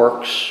of our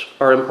works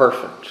are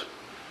imperfect.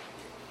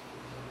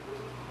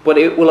 But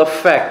it will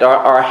affect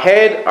our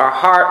head, our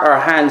heart, our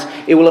hands.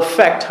 It will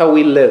affect how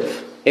we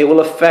live. It will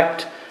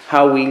affect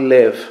how we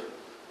live.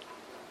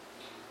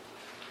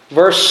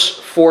 Verse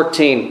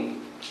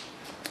 14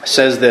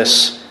 says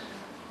this: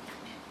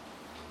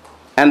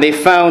 "And they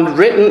found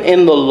written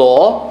in the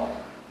law,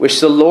 which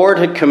the Lord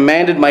had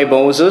commanded by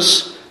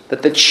Moses,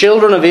 that the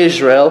children of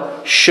Israel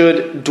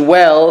should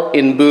dwell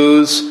in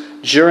booths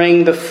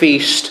during the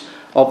feast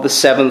of the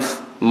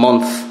 7th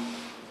month."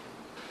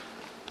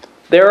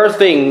 There are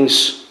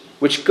things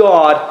which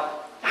God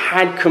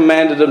had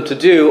commanded them to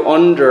do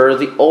under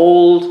the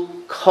old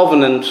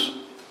covenant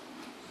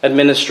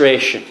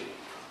administration.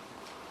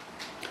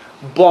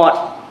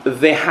 But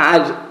they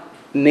had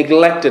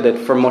neglected it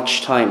for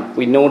much time.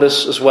 We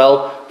notice as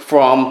well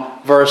from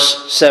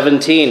verse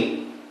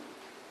 17.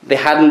 They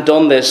hadn't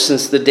done this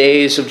since the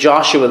days of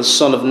Joshua, the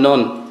son of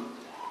Nun.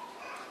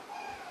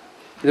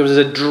 There was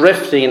a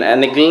drifting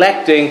and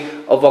neglecting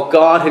of what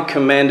God had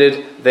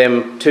commanded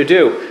them to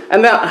do.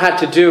 And that had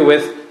to do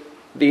with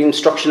the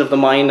instruction of the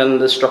mind and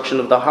the instruction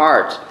of the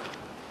heart.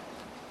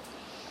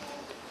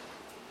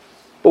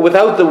 But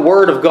without the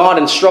Word of God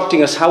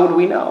instructing us, how would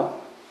we know?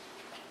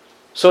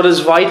 So it is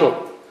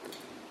vital.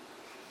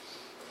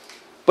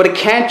 But it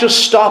can't just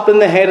stop in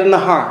the head and the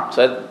heart.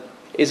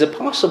 Is it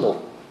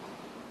possible?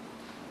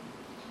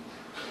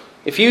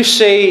 If you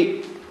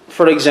say,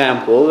 for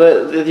example,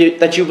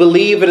 that you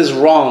believe it is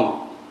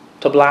wrong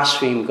to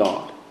blaspheme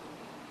God,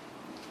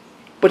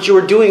 but you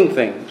are doing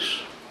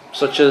things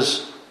such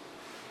as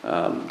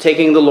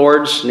taking the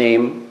Lord's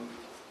name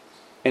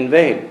in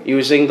vain,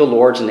 using the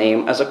Lord's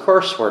name as a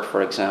curse word,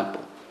 for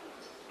example.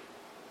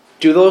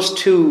 Do those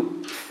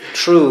two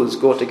truths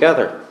go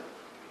together?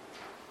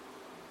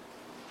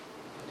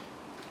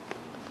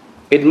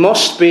 It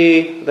must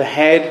be the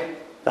head,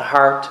 the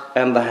heart,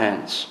 and the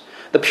hands.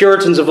 The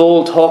Puritans of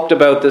old talked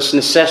about this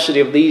necessity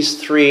of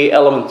these 3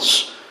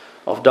 elements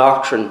of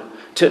doctrine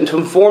to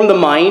inform the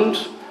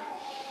mind,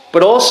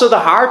 but also the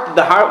heart.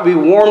 The heart be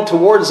warmed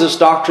towards this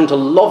doctrine, to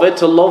love it,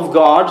 to love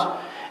God,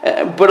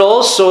 but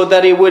also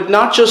that it would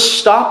not just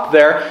stop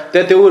there,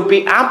 that there would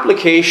be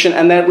application,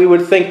 and that we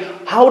would think,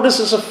 how does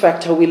this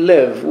affect how we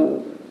live?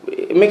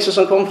 It makes us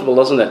uncomfortable,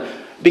 doesn't it?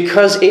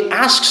 Because it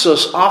asks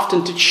us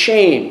often to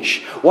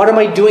change. What am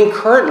I doing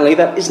currently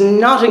that is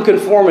not in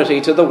conformity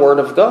to the Word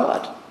of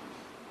God?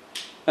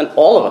 And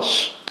all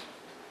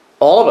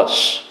of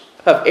us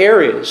have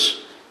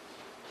areas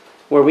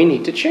where we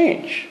need to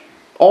change.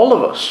 All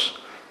of us.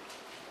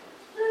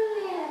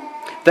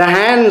 The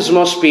hands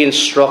must be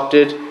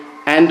instructed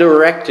and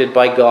directed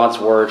by God's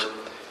word.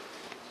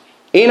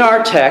 In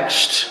our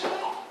text,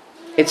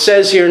 it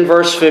says here in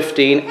verse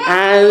 15,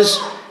 as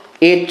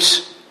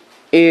it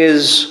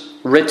is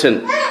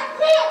written.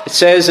 It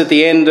says at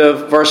the end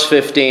of verse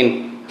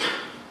 15,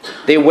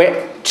 they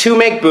went to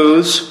make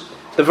booths.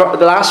 The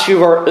last few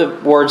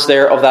words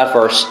there of that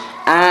verse,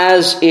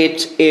 as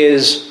it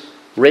is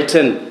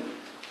written.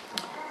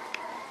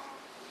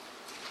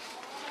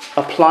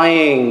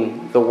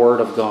 Applying the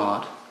word of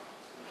God.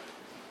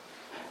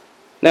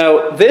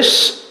 Now,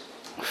 this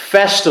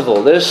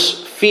festival,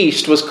 this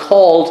feast was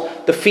called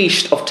the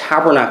Feast of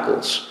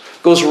Tabernacles.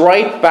 It goes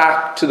right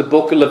back to the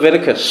book of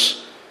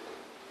Leviticus.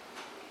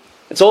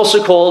 It's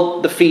also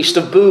called the Feast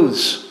of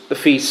Booths, the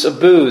Feasts of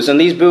Booths. And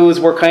these booths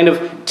were kind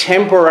of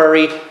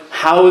temporary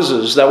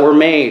houses that were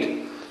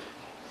made.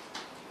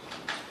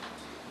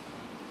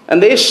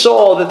 And they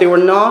saw that they were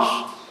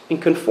not in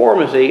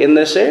conformity in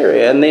this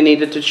area and they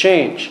needed to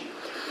change.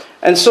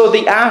 And so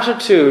the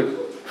attitude,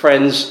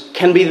 friends,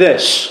 can be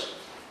this.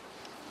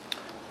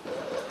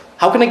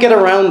 How can I get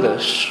around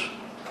this?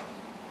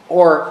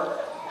 Or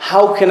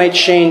how can I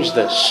change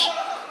this?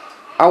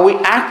 Are we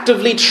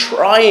actively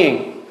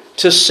trying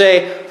to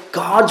say,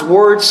 God's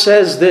word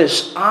says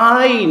this,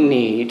 I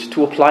need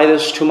to apply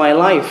this to my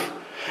life?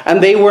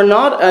 And they were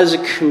not, as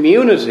a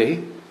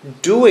community,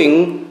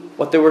 doing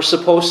what they were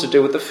supposed to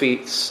do with the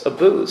Feasts of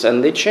Booths.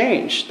 And they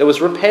changed. There was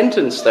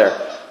repentance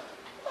there.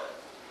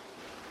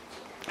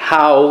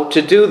 How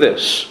to do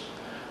this?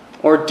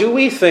 Or do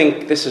we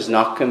think this is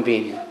not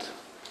convenient?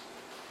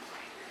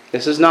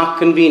 This is not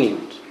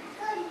convenient.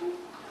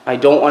 I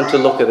don't want to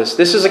look at this.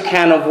 This is a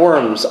can of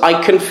worms.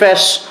 I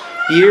confess,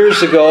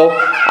 years ago,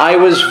 I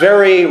was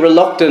very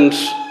reluctant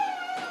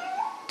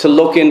to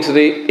look into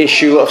the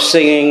issue of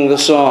singing the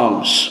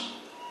Psalms.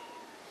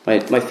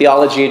 My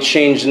theology had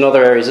changed in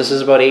other areas. This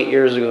is about 8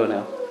 years ago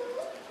now.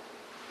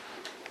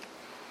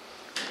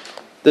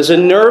 There's a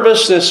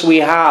nervousness we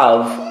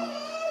have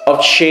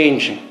of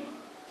changing.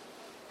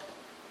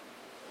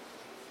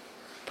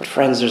 But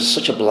friends, there's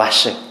such a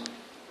blessing.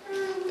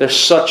 There's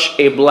such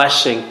a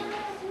blessing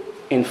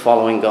in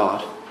following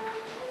God.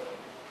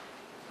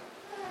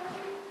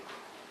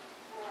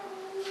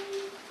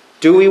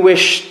 Do we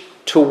wish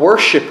to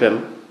worship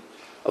Him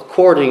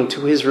according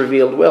to His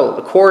revealed will?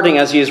 According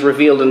as He is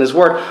revealed in His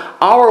Word.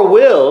 Our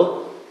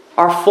will,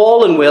 our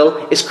fallen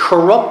will, is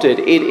corrupted.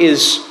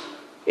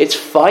 It's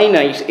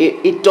finite.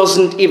 It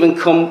doesn't even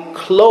come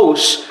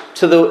close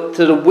to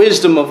the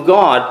wisdom of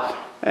God.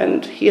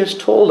 And He has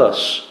told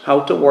us how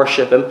to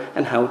worship Him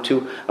and how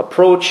to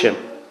approach Him.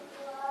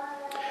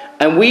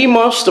 And we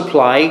must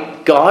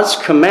apply God's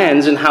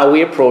commands in how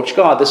we approach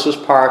God. This was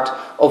part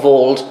of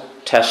Old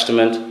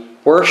Testament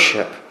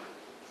worship.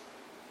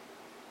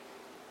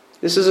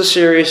 This is a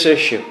serious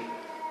issue.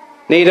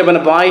 Nadab and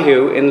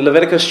Abihu in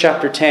Leviticus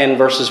chapter 10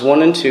 verses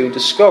 1 and 2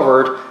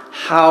 discovered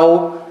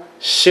how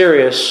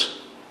seriously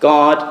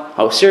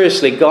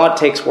God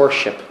takes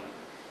worship.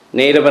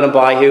 Nadab and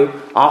Abihu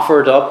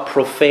offered up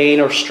profane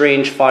or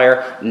strange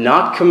fire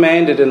not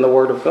commanded in the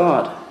Word of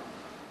God.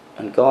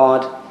 And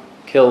God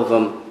killed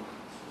them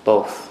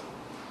both.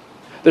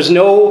 There's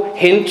no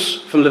hint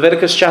from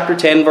Leviticus chapter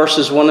 10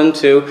 verses 1 and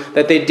 2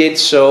 that they did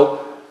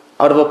so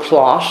out of a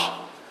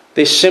plot.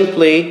 They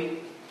simply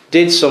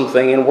did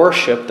something in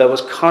worship that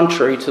was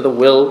contrary to the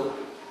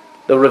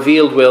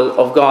revealed will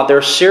of God. There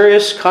are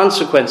serious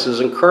consequences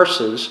and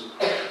curses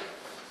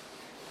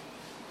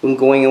from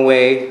going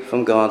away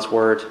from God's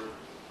word.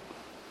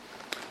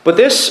 But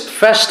this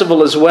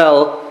festival as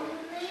well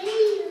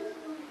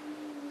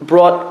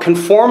brought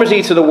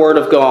conformity to the word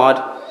of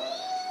God,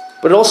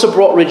 but it also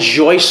brought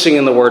rejoicing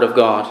in the word of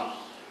God.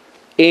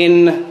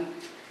 In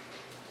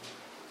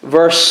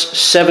verse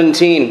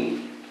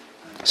 17,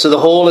 so the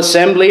whole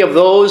assembly of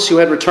those who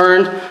had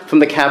returned from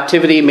the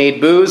captivity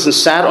made booths and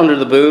sat under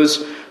the booths,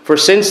 for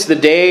since the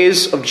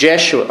days of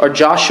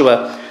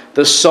Joshua,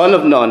 the son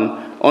of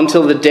Nun,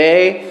 until the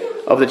day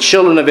of the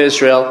children of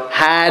Israel,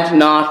 had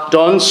not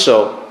done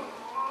so.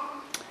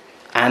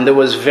 And there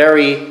was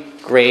very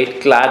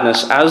great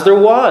gladness, as there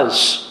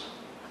was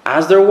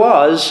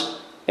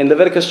in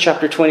Leviticus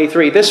chapter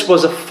 23. This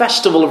was a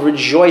festival of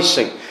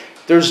rejoicing.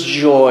 There's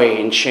joy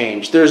in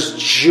change. There's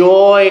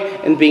joy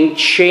in being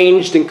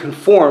changed and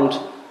conformed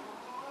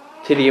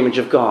to the image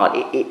of God.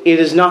 It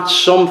is not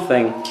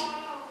something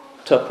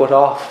to put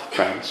off,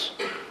 friends.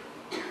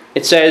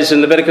 It says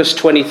in Leviticus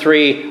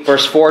 23,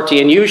 verse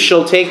 40, and you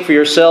shall take for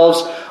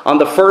yourselves on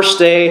the first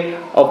day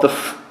of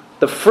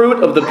the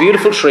fruit of the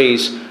beautiful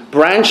trees,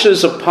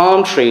 branches of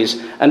palm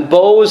trees, and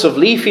boughs of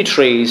leafy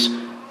trees,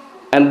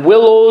 and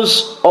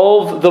willows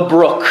of the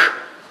brook,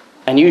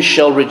 and you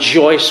shall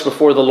rejoice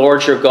before the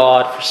Lord your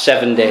God for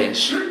 7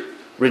 days.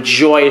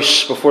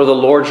 Rejoice before the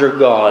Lord your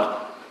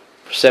God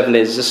for 7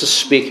 days. This is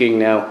speaking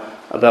now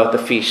about the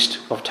Feast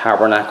of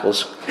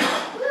Tabernacles.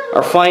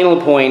 Our final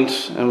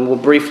point, and we'll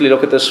briefly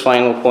look at this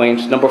final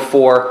point, number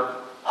 4,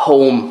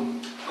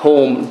 home.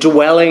 Home,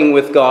 dwelling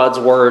with God's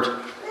Word.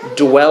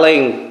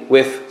 Dwelling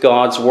with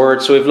God's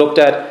Word. So we've looked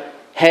at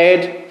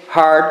head,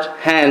 heart,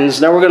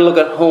 hands. Now we're going to look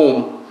at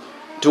home,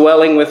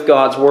 dwelling with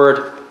God's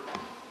Word.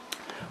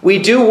 We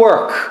do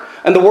work,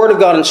 and the Word of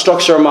God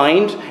instructs our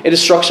mind, it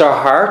instructs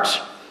our heart,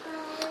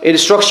 it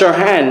instructs our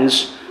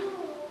hands,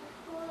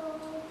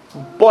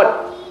 but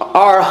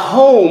our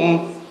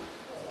home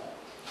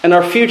and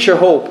our future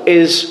hope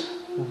is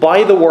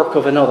by the work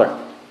of another.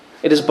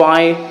 It is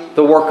by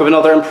the work of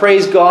another. And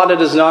praise God, it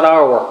is not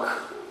our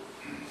work.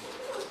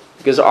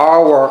 Because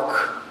our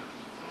work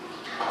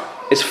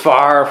is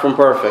far from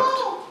perfect.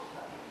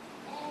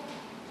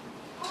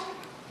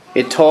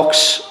 It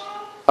talks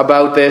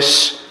about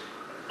this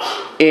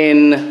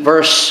in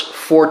verse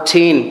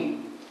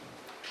 14.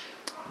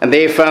 And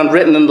they found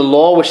written in the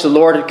law which the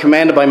Lord had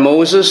commanded by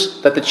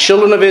Moses that the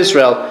children of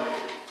Israel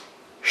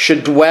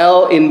should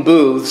dwell in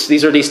booths.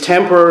 These are these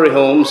temporary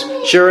homes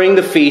during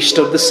the feast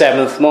of the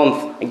 7th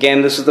month.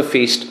 Again, this is the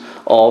feast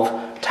of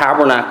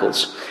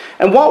tabernacles.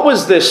 And what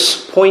was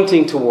this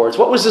pointing towards?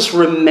 What was this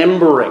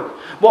remembering?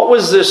 What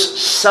was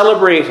this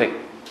celebrating?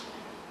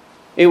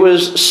 It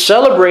was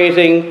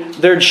celebrating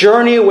their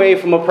journey away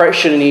from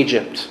oppression in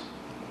Egypt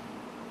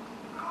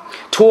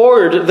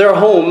toward their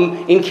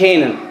home in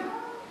Canaan.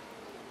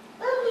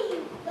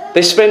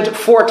 They spent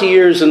 40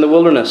 years in the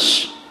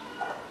wilderness,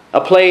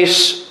 a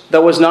place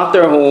that was not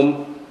their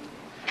home,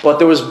 but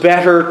there was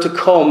better to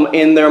come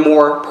in their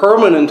more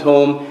permanent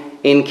home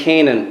in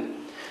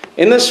Canaan.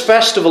 In this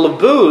festival of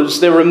booths,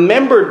 they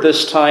remembered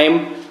this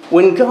time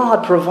when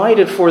God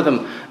provided for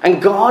them,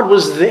 and God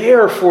was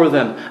there for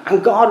them,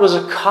 and God was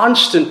a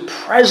constant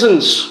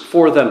presence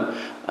for them,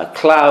 a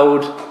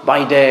cloud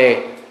by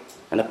day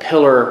and a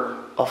pillar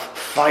of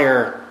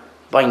fire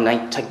by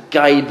night to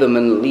guide them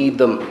and lead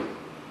them.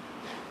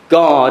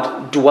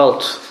 God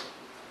dwelt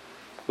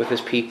with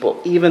his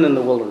people, even in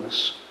the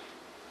wilderness.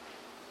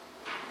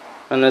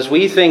 And as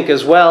we think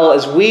as well,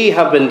 as we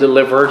have been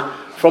delivered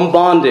from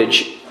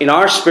bondage in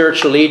our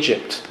spiritual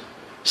Egypt,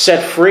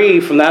 set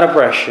free from that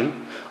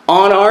oppression,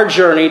 on our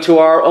journey to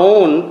our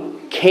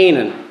own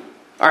Canaan,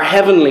 our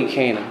heavenly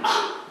Canaan,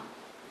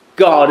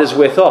 God is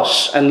with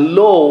us, and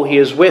lo, he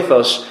is with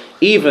us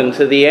even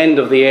to the end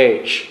of the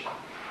age,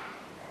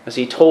 as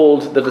he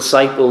told the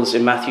disciples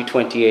in Matthew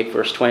 28,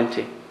 verse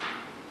 20.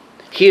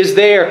 He is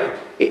there.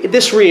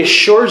 This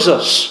reassures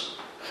us.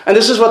 And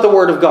this is what the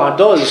Word of God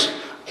does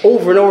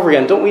over and over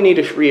again. Don't we need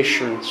a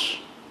reassurance?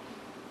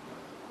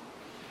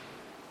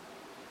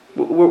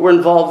 We're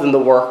involved in the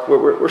work.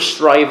 We're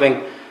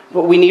striving.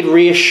 But we need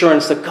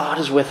reassurance that God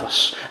is with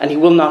us and he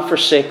will not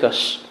forsake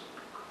us.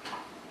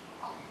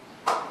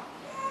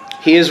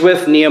 He is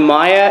with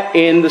Nehemiah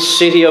in the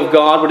city of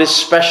God with his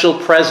special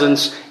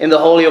presence in the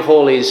Holy of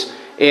Holies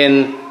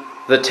in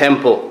the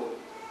temple.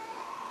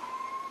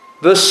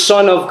 The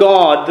Son of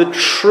God, the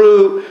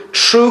true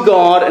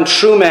God and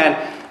true man,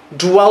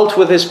 dwelt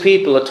with his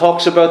people. It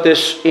talks about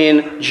this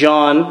in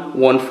John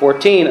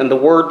 1:14. And the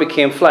Word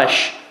became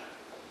flesh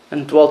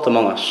and dwelt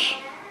among us.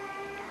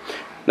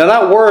 Now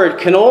that word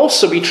can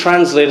also be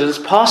translated, it's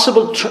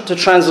possible to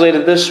translate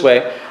it this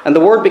way. And the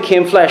Word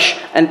became flesh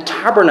and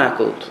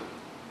tabernacled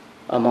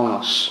among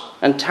us.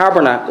 And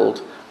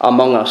tabernacled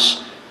among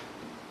us.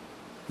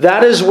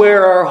 That is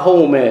where our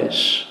home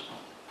is.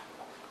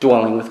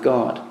 Dwelling with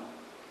God.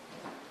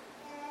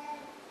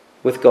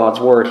 With God's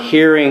Word,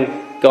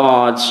 hearing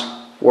God's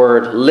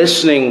Word,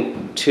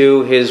 listening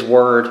to his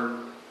Word.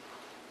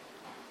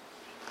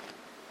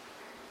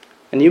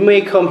 And you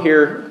may come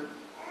here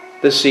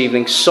this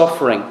evening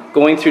suffering,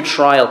 going through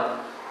trial.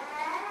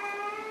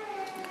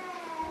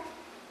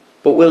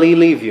 But will he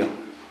leave you?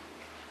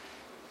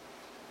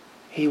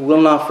 He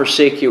will not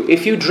forsake you.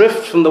 If you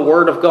drift from the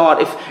Word of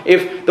God,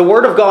 if the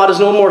Word of God is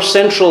no more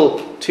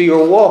central to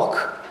your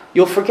walk,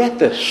 you'll forget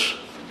this.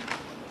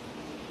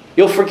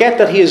 You'll forget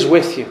that he is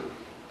with you.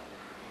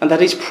 And that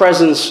his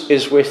presence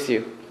is with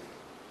you.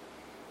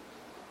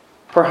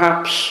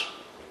 Perhaps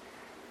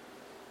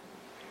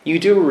you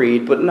do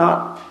read, but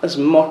not as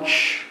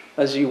much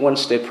as you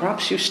once did.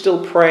 Perhaps you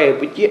still pray,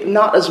 but yet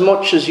not as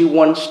much as you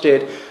once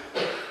did.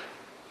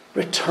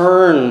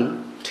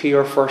 Return to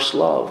your first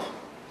love.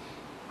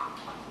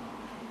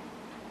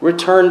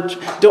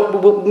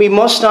 We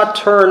must not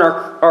turn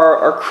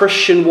our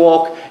Christian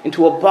walk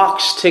into a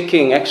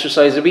box-ticking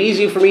exercise. It'd be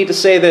easy for me to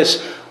say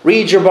this,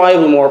 read your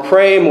Bible more,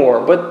 pray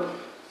more, but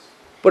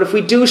if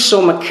we do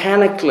so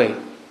mechanically,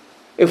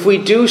 if we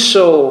do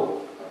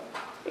so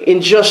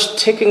in just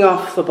ticking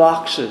off the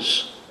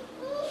boxes,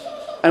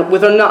 and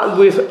with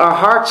our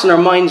hearts and our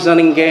minds not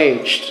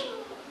engaged,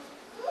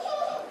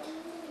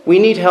 we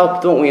need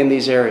help, don't we, in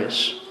these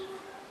areas?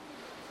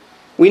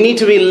 We need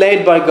to be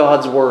led by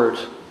God's Word.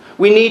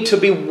 We need to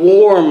be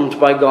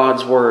warmed by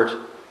God's Word.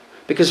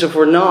 Because if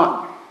we're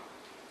not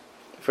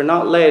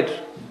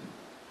led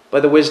by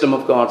the wisdom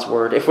of God's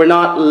Word, if we're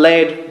not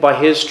led by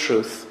his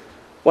truth,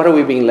 what are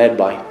we being led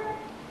by?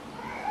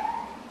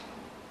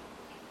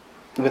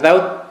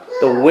 Without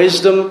the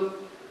wisdom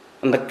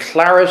and the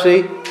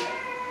clarity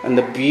and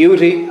the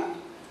beauty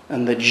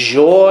and the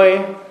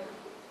joy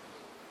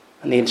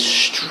and the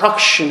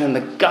instruction and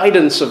the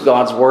guidance of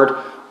God's word,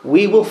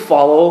 we will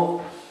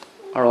follow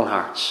our own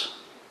hearts.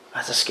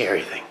 That's a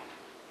scary thing.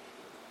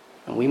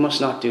 And we must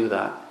not do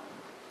that.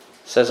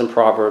 It says in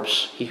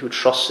Proverbs, he who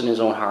trusts in his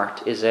own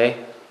heart is a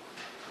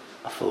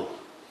fool.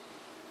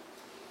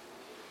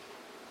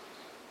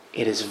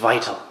 It is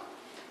vital.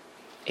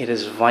 It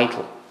is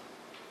vital.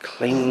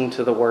 Cling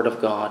to the word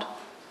of God.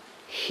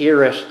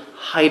 Hear it.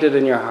 Hide it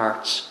in your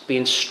hearts. Be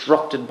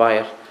instructed by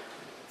it.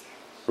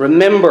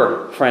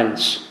 Remember,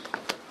 friends,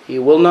 he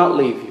will not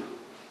leave you.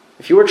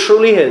 If you are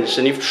truly his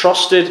and you've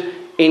trusted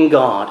in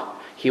God,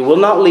 he will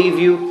not leave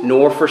you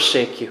nor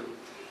forsake you.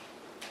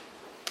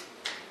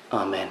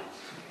 Amen.